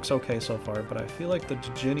dragon looks okay so far, but I feel like the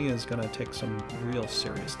Djinni is going to take some real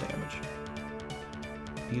serious damage.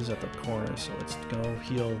 He's at the corner, so let's go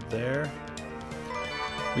heal there.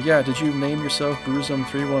 But yeah, did you name yourself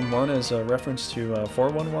Bruisum311 as a reference to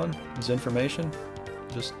 411 as information?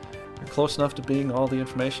 Just, you're close enough to being all the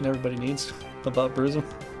information everybody needs about Bruisum?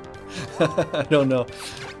 I don't know.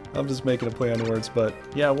 I'm just making a play on words, but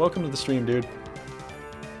yeah, welcome to the stream, dude.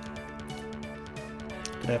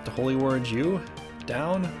 Gonna have to Holy Word you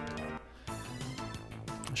down.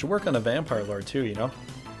 I should work on a Vampire Lord too, you know?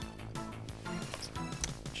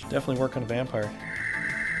 Should definitely work on a Vampire.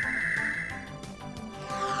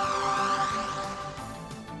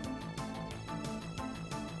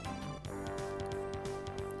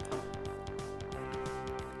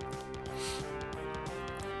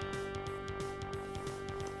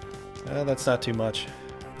 That's not too much,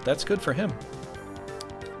 but that's good for him.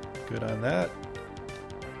 Good on that.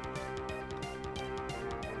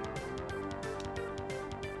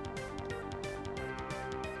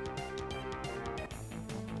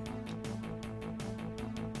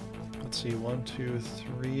 Let's see, 1, 2,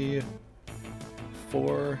 3,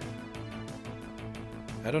 4.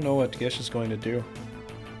 I don't know what Gish is going to do.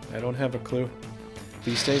 I don't have a clue. If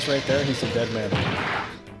he stays right there, he's a dead man.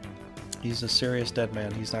 He's a serious dead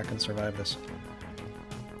man. He's not going to survive this.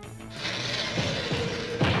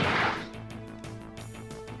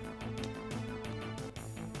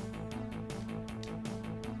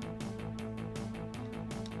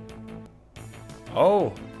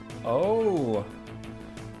 Oh! Oh!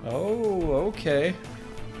 Oh, okay.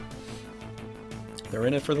 They're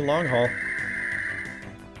in it for the long haul.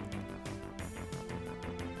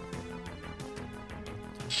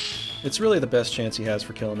 It's really the best chance he has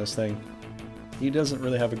for killing this thing. He doesn't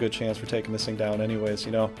really have a good chance for taking this thing down anyways,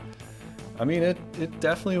 you know. I mean, it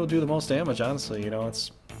definitely will do the most damage, honestly, you know.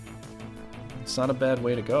 It's not a bad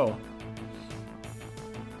way to go.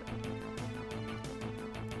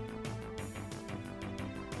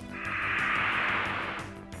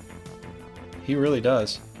 He really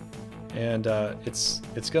does. And it's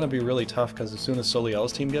going to be really tough because as soon as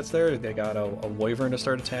Soliel's team gets there, they got a Wyvern to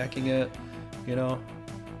start attacking it, you know.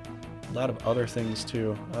 A lot of other things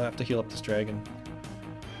too. I'll have to heal up this dragon.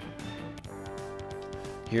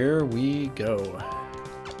 Here we go.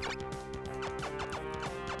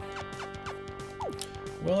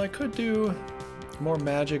 Well, I could do more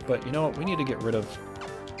magic, but you know what? We need to get rid of...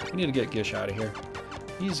 We need to get Gish out of here.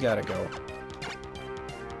 He's got to go.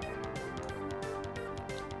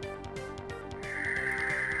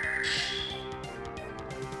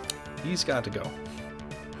 He's got to go.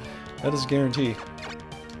 That is guaranteed.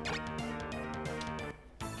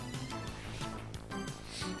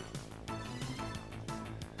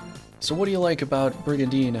 So what do you like about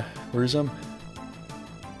Brigandine, Bruisum?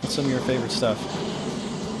 What's some of your favorite stuff?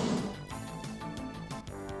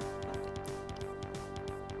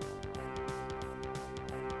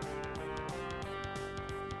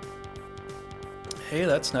 Hey,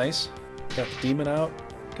 that's nice. Got the demon out.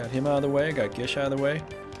 Got him out of the way. Got Gish out of the way.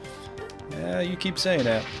 Yeah, you keep saying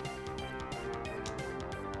that.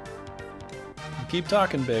 You keep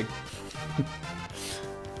talking big.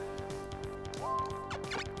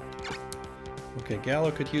 Okay,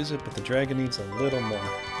 Gallo could use it, but the dragon needs a little more.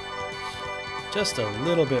 Just a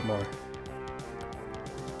little bit more.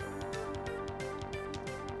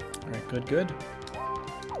 Alright, good, good.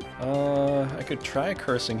 I could try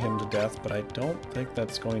cursing him to death, but I don't think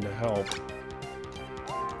that's going to help.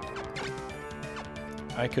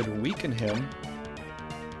 I could weaken him.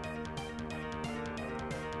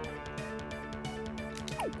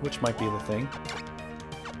 Which might be the thing.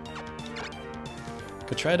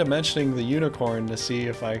 Could try dimensioning the unicorn to see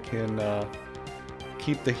if I can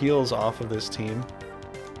keep the heals off of this team.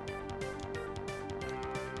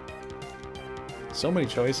 So many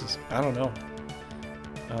choices. I don't know.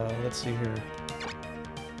 Let's see here.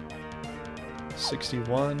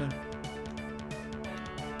 61.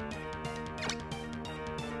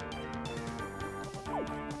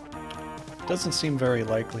 Doesn't seem very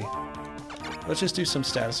likely. Let's just do some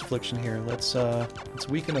status affliction here. Let's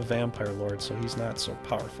weaken a Vampire Lord so he's not so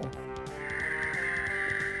powerful.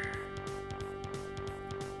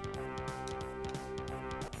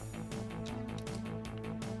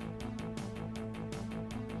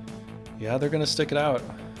 Yeah, they're gonna stick it out.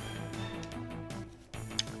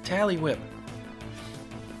 Tally whip.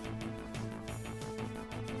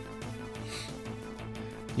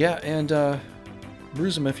 Yeah, and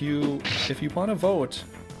Bruisem, if you want to vote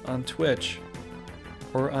on Twitch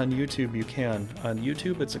or on YouTube, you can. On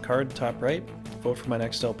YouTube, it's a card top right. Vote for my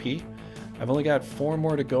next LP. I've only got 4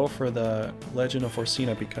 more to go for the Legend of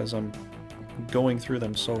Orsina because I'm going through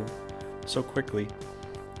them so quickly.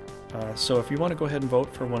 So if you want to go ahead and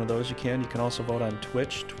vote for one of those, you can. You can also vote on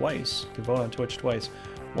Twitch twice. You can vote on Twitch twice.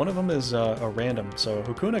 One of them is a random. So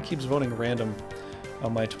Hukuna keeps voting random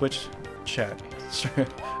on my Twitch chat,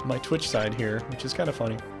 my Twitch side here, which is kind of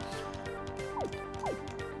funny.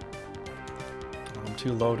 I'm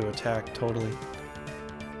too low to attack, totally.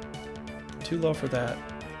 Too low for that.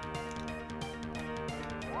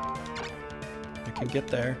 I can get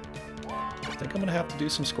there. I think I'm gonna have to do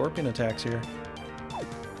some scorpion attacks here.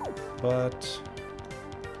 But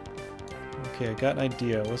okay, I got an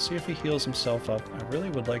idea. Let's see if he heals himself up. I really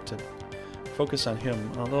would like to focus on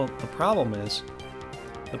him. Although the problem is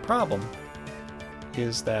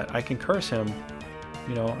that I can curse him.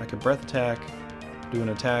 You know, I can breath attack, do an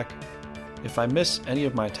attack. If I miss any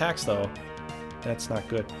of my attacks though, that's not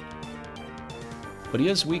good. But he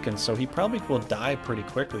is weakened, so he probably will die pretty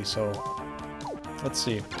quickly, so let's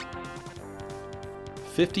see.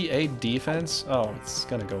 58 defense? Oh, it's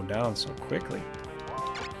gonna go down so quickly.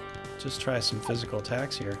 Just try some physical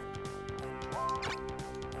attacks here.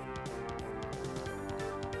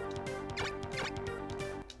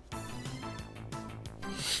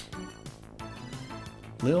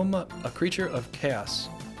 Lilm, a creature of chaos.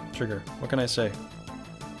 Trigger. What can I say?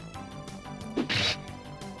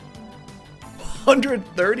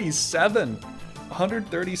 137!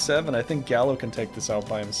 137! I think Gallo can take this out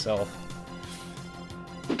by himself.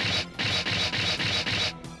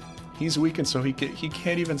 He's weakened, so he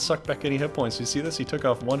can't even suck back any hit points. You see this? He took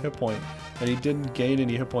off 1 hit point, and he didn't gain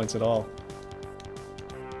any hit points at all.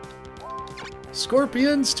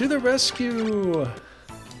 Scorpions to the rescue!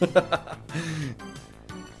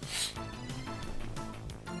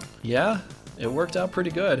 Yeah, it worked out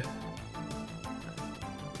pretty good.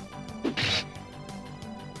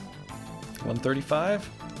 135?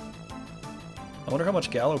 I wonder how much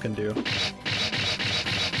Gallo can do.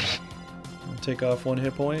 Take off 1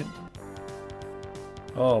 hit point.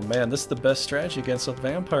 Oh man, this is the best strategy against a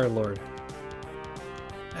Vampire Lord.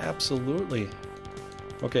 Absolutely.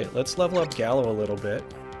 Okay, let's level up Gallo a little bit.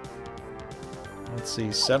 Let's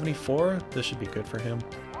see, 74? This should be good for him.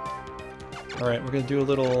 Alright, we're gonna do a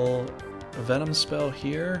little Venom spell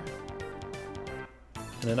here.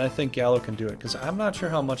 And then I think Gallo can do it, because I'm not sure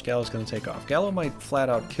how much Gallo's gonna take off. Gallo might flat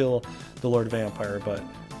out kill the Lord Vampire, but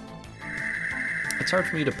it's hard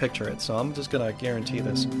for me to picture it, so I'm just gonna guarantee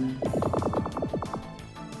this.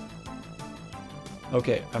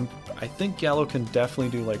 Okay, I think Gallo can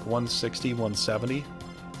definitely do like 160, 170.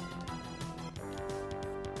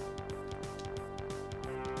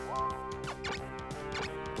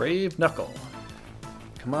 Brave Knuckle.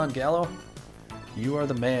 Come on, Gallo. You are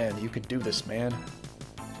the man. You can do this, man.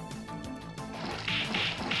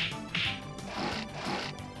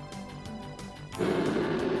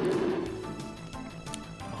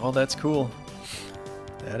 Oh, that's cool.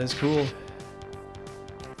 That is cool.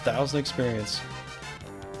 1,000 experience.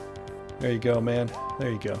 There you go, man.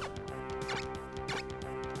 There you go.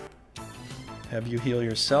 Have you heal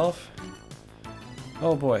yourself.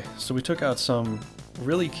 Oh boy, so we took out some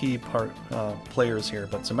really key players here,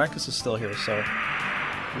 but Zemeckis is still here, so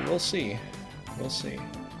we'll see. We'll see.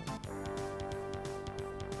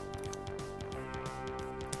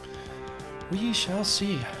 We shall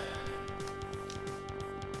see.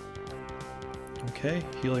 Okay,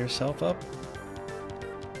 heal yourself up.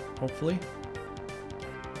 Hopefully.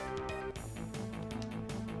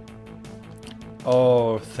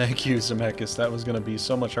 Oh, thank you, Zemeckis. That was going to be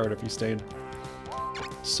so much harder if you stayed.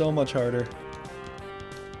 So much harder.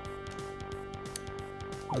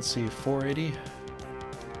 Let's see, 480.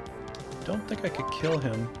 Don't think I could kill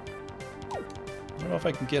him. I don't know if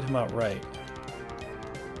I can get him out right.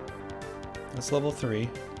 That's level 3.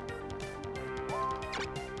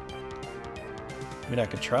 I mean, I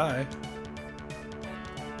could try.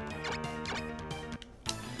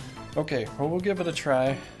 Okay, well, we'll give it a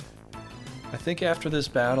try. I think after this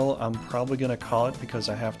battle, I'm probably going to call it because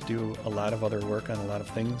I have to do a lot of other work on a lot of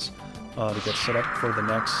things to get set up for the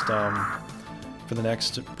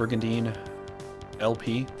next Brigandine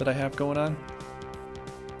LP that I have going on.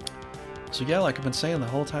 So yeah, like I've been saying the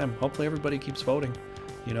whole time, hopefully everybody keeps voting.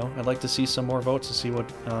 You know, I'd like to see some more votes to see what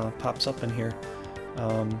pops up in here.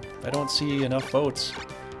 If I don't see enough votes,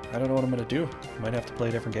 I don't know what I'm going to do. I might have to play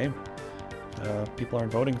a different game. people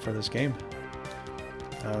aren't voting for this game.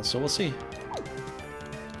 So we'll see.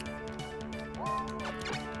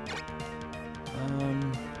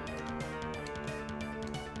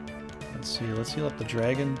 Let's see. Let's heal up the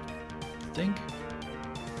dragon. I think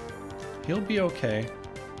he'll be okay.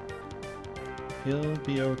 He'll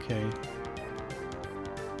be okay.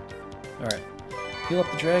 Alright. Heal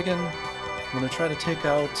up the dragon. I'm going to try to take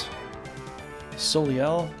out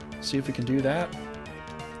Soliel. See if we can do that.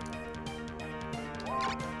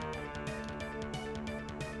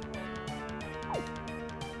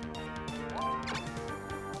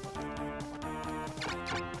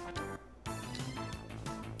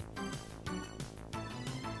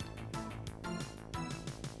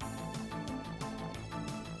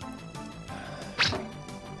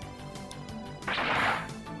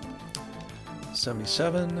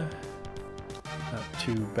 $77. Not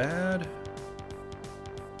too bad.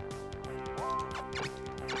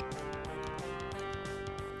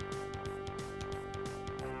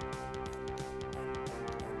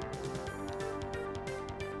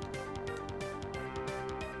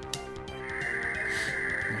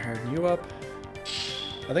 Harden you up.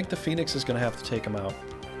 I think the Phoenix is going to have to take him out.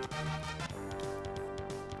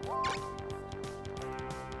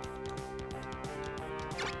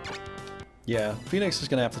 Yeah, Phoenix is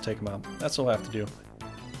going to have to take him out. That's what we'll have to do.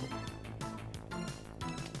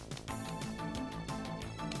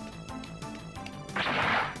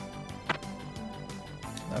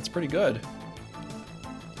 That's pretty good.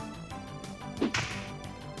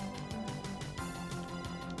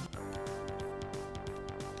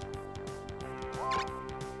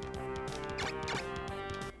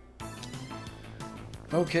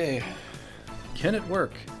 Okay. Can it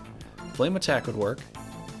work? Flame attack would work.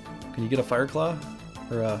 Can you get a Fire Claw?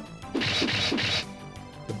 Or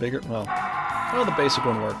the bigger... well... oh, the basic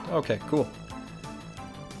one worked. Okay, cool.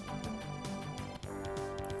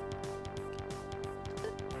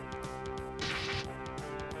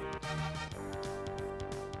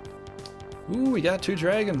 Ooh, we got 2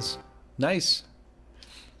 dragons. Nice.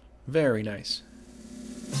 Very nice.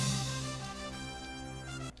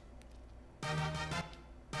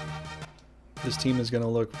 This team is going to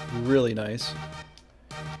look really nice.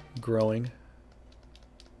 Growing.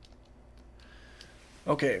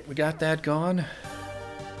 Okay, we got that gone.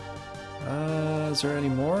 Is there any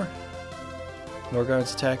more?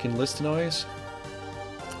 Norgard's attacking Listenoise.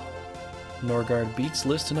 Norgard beats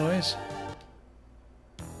Listenoise.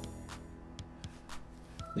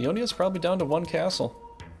 Leonia's probably down to 1 castle,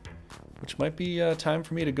 which might be time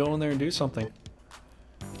for me to go in there and do something.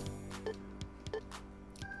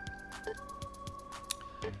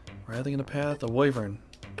 Writhing in the path, a wyvern.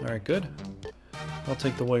 Alright, good. I'll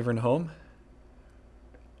take the wyvern home.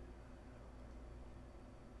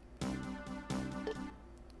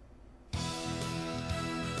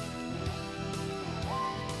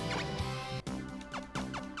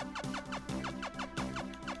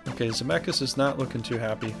 Okay, Zemeckis is not looking too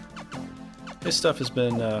happy. His stuff has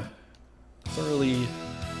been thoroughly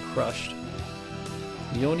crushed.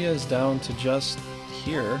 Leonia is down to just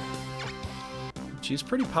here. She's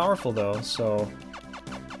pretty powerful though, so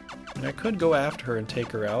I could go after her and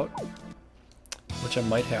take her out, which I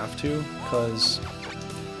might have to, because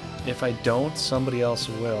if I don't, somebody else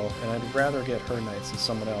will, and I'd rather get her knights than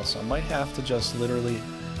someone else. So I might have to just literally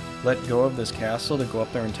let go of this castle to go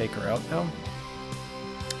up there and take her out now.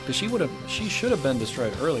 Because she should have been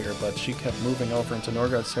destroyed earlier, but she kept moving over into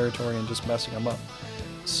Norgard's territory and just messing them up.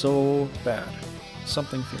 So bad.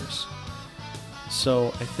 Something fierce. So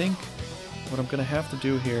I think what I'm going to have to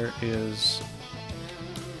do here is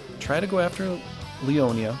try to go after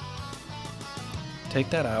Leonia, take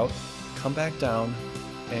that out, come back down,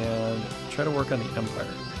 and try to work on the Empire.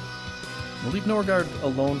 We'll leave Norgard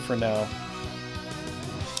alone for now.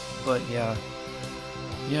 But yeah,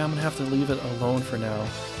 I'm going to have to leave it alone for now.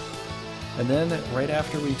 And then right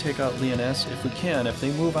after we take out Leoness, if we can, if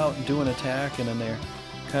they move out and do an attack and then they're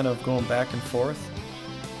kind of going back and forth,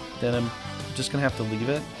 then I'm just going to have to leave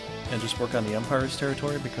it and just work on the Empire's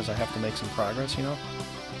territory because I have to make some progress, you know?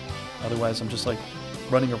 Otherwise I'm just like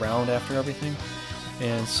running around after everything.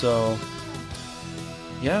 And so,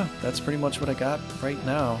 yeah, that's pretty much what I got right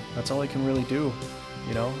now. That's all I can really do,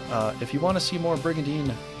 you know? If you want to see more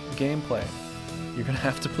Brigandine gameplay, you're going to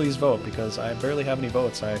have to please vote because I barely have any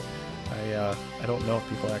votes. I don't know if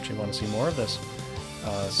people actually want to see more of this.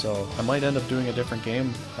 So I might end up doing a different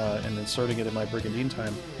game and inserting it in my Brigandine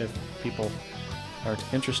time if people aren't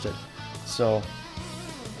interested. So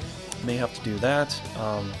may have to do that.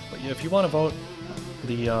 But yeah, if you want to vote,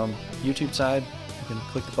 the YouTube side, you can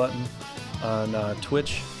click the button. On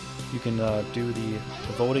Twitch, You can do the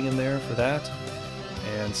voting in there for that.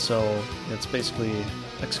 And so it's basically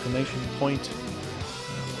exclamation point.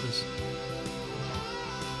 What is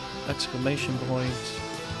exclamation point?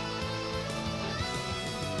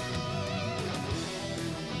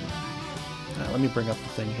 Let me bring up the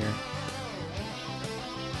thing here.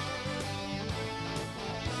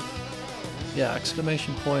 Yeah,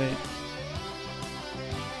 exclamation point.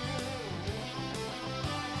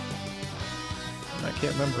 I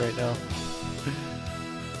can't remember right now.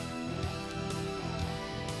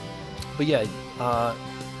 But yeah,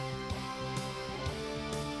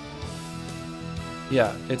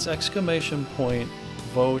 yeah, it's exclamation point,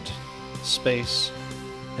 vote, space,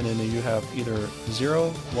 and then you have either 0,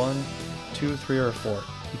 1, 2, 3, or 4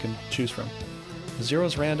 you can choose from. 0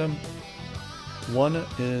 is random, 1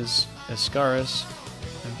 is Esgares.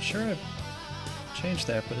 I'm sure I changed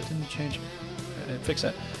that, but it didn't change. I fixed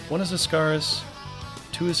that. 1 is Iscalio,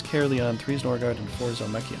 2 is Carleon, 3 is Norgard, and 4 is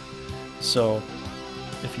Almechia. So,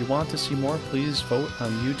 if you want to see more, please vote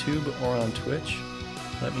on YouTube or on Twitch.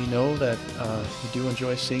 Let me know that you do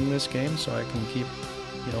enjoy seeing this game, so I can keep,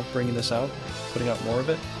 bringing this out, putting out more of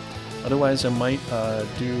it. Otherwise, I might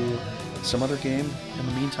do some other game in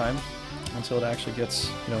the meantime until it actually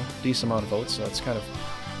gets, decent amount of votes. So it's kind of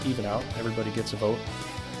even out. Everybody gets a vote.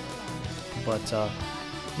 But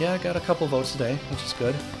yeah, I got a couple votes today, which is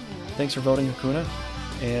good. Thanks for voting, Hakuna.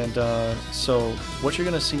 And so what you're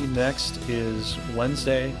going to see next is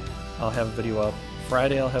Wednesday, I'll have a video up.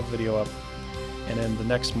 Friday, I'll have a video up. And then the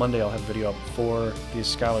next Monday, I'll have a video up for the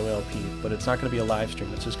Iscalio LP. But it's not going to be a live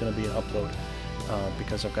stream. It's just going to be an upload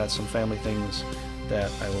because I've got some family things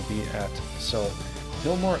that I will be at. So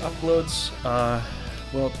no more uploads.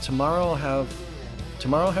 Well, tomorrow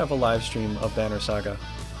I'll have a live stream of Banner Saga.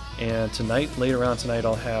 And tonight, later on tonight,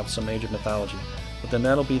 I'll have some Age of Mythology. But then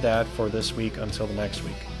that'll be that for this week until the next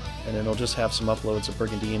week. And then I'll just have some uploads of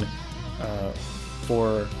Brigandine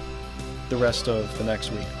for the rest of the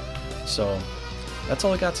next week. So that's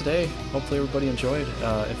all I got today. Hopefully everybody enjoyed.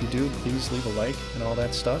 If you do, please leave a like and all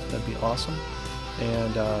that stuff. That'd be awesome.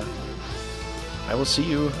 And I will see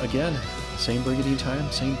you again. Same Brigandine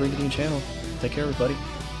time, same Brigandine channel. Take care, everybody.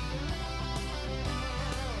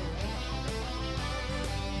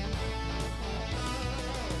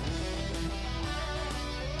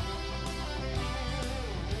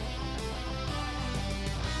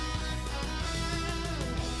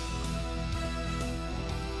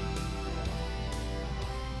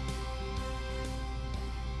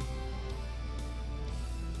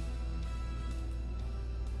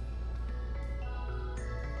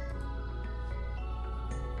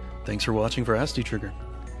 Thanks for watching Veracity Trigger.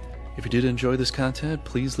 If you did enjoy this content,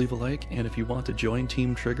 please leave a like, and if you want to join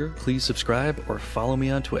Team Trigger, please subscribe or follow me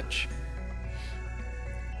on Twitch.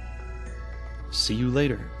 See you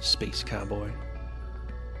later, Space Cowboy.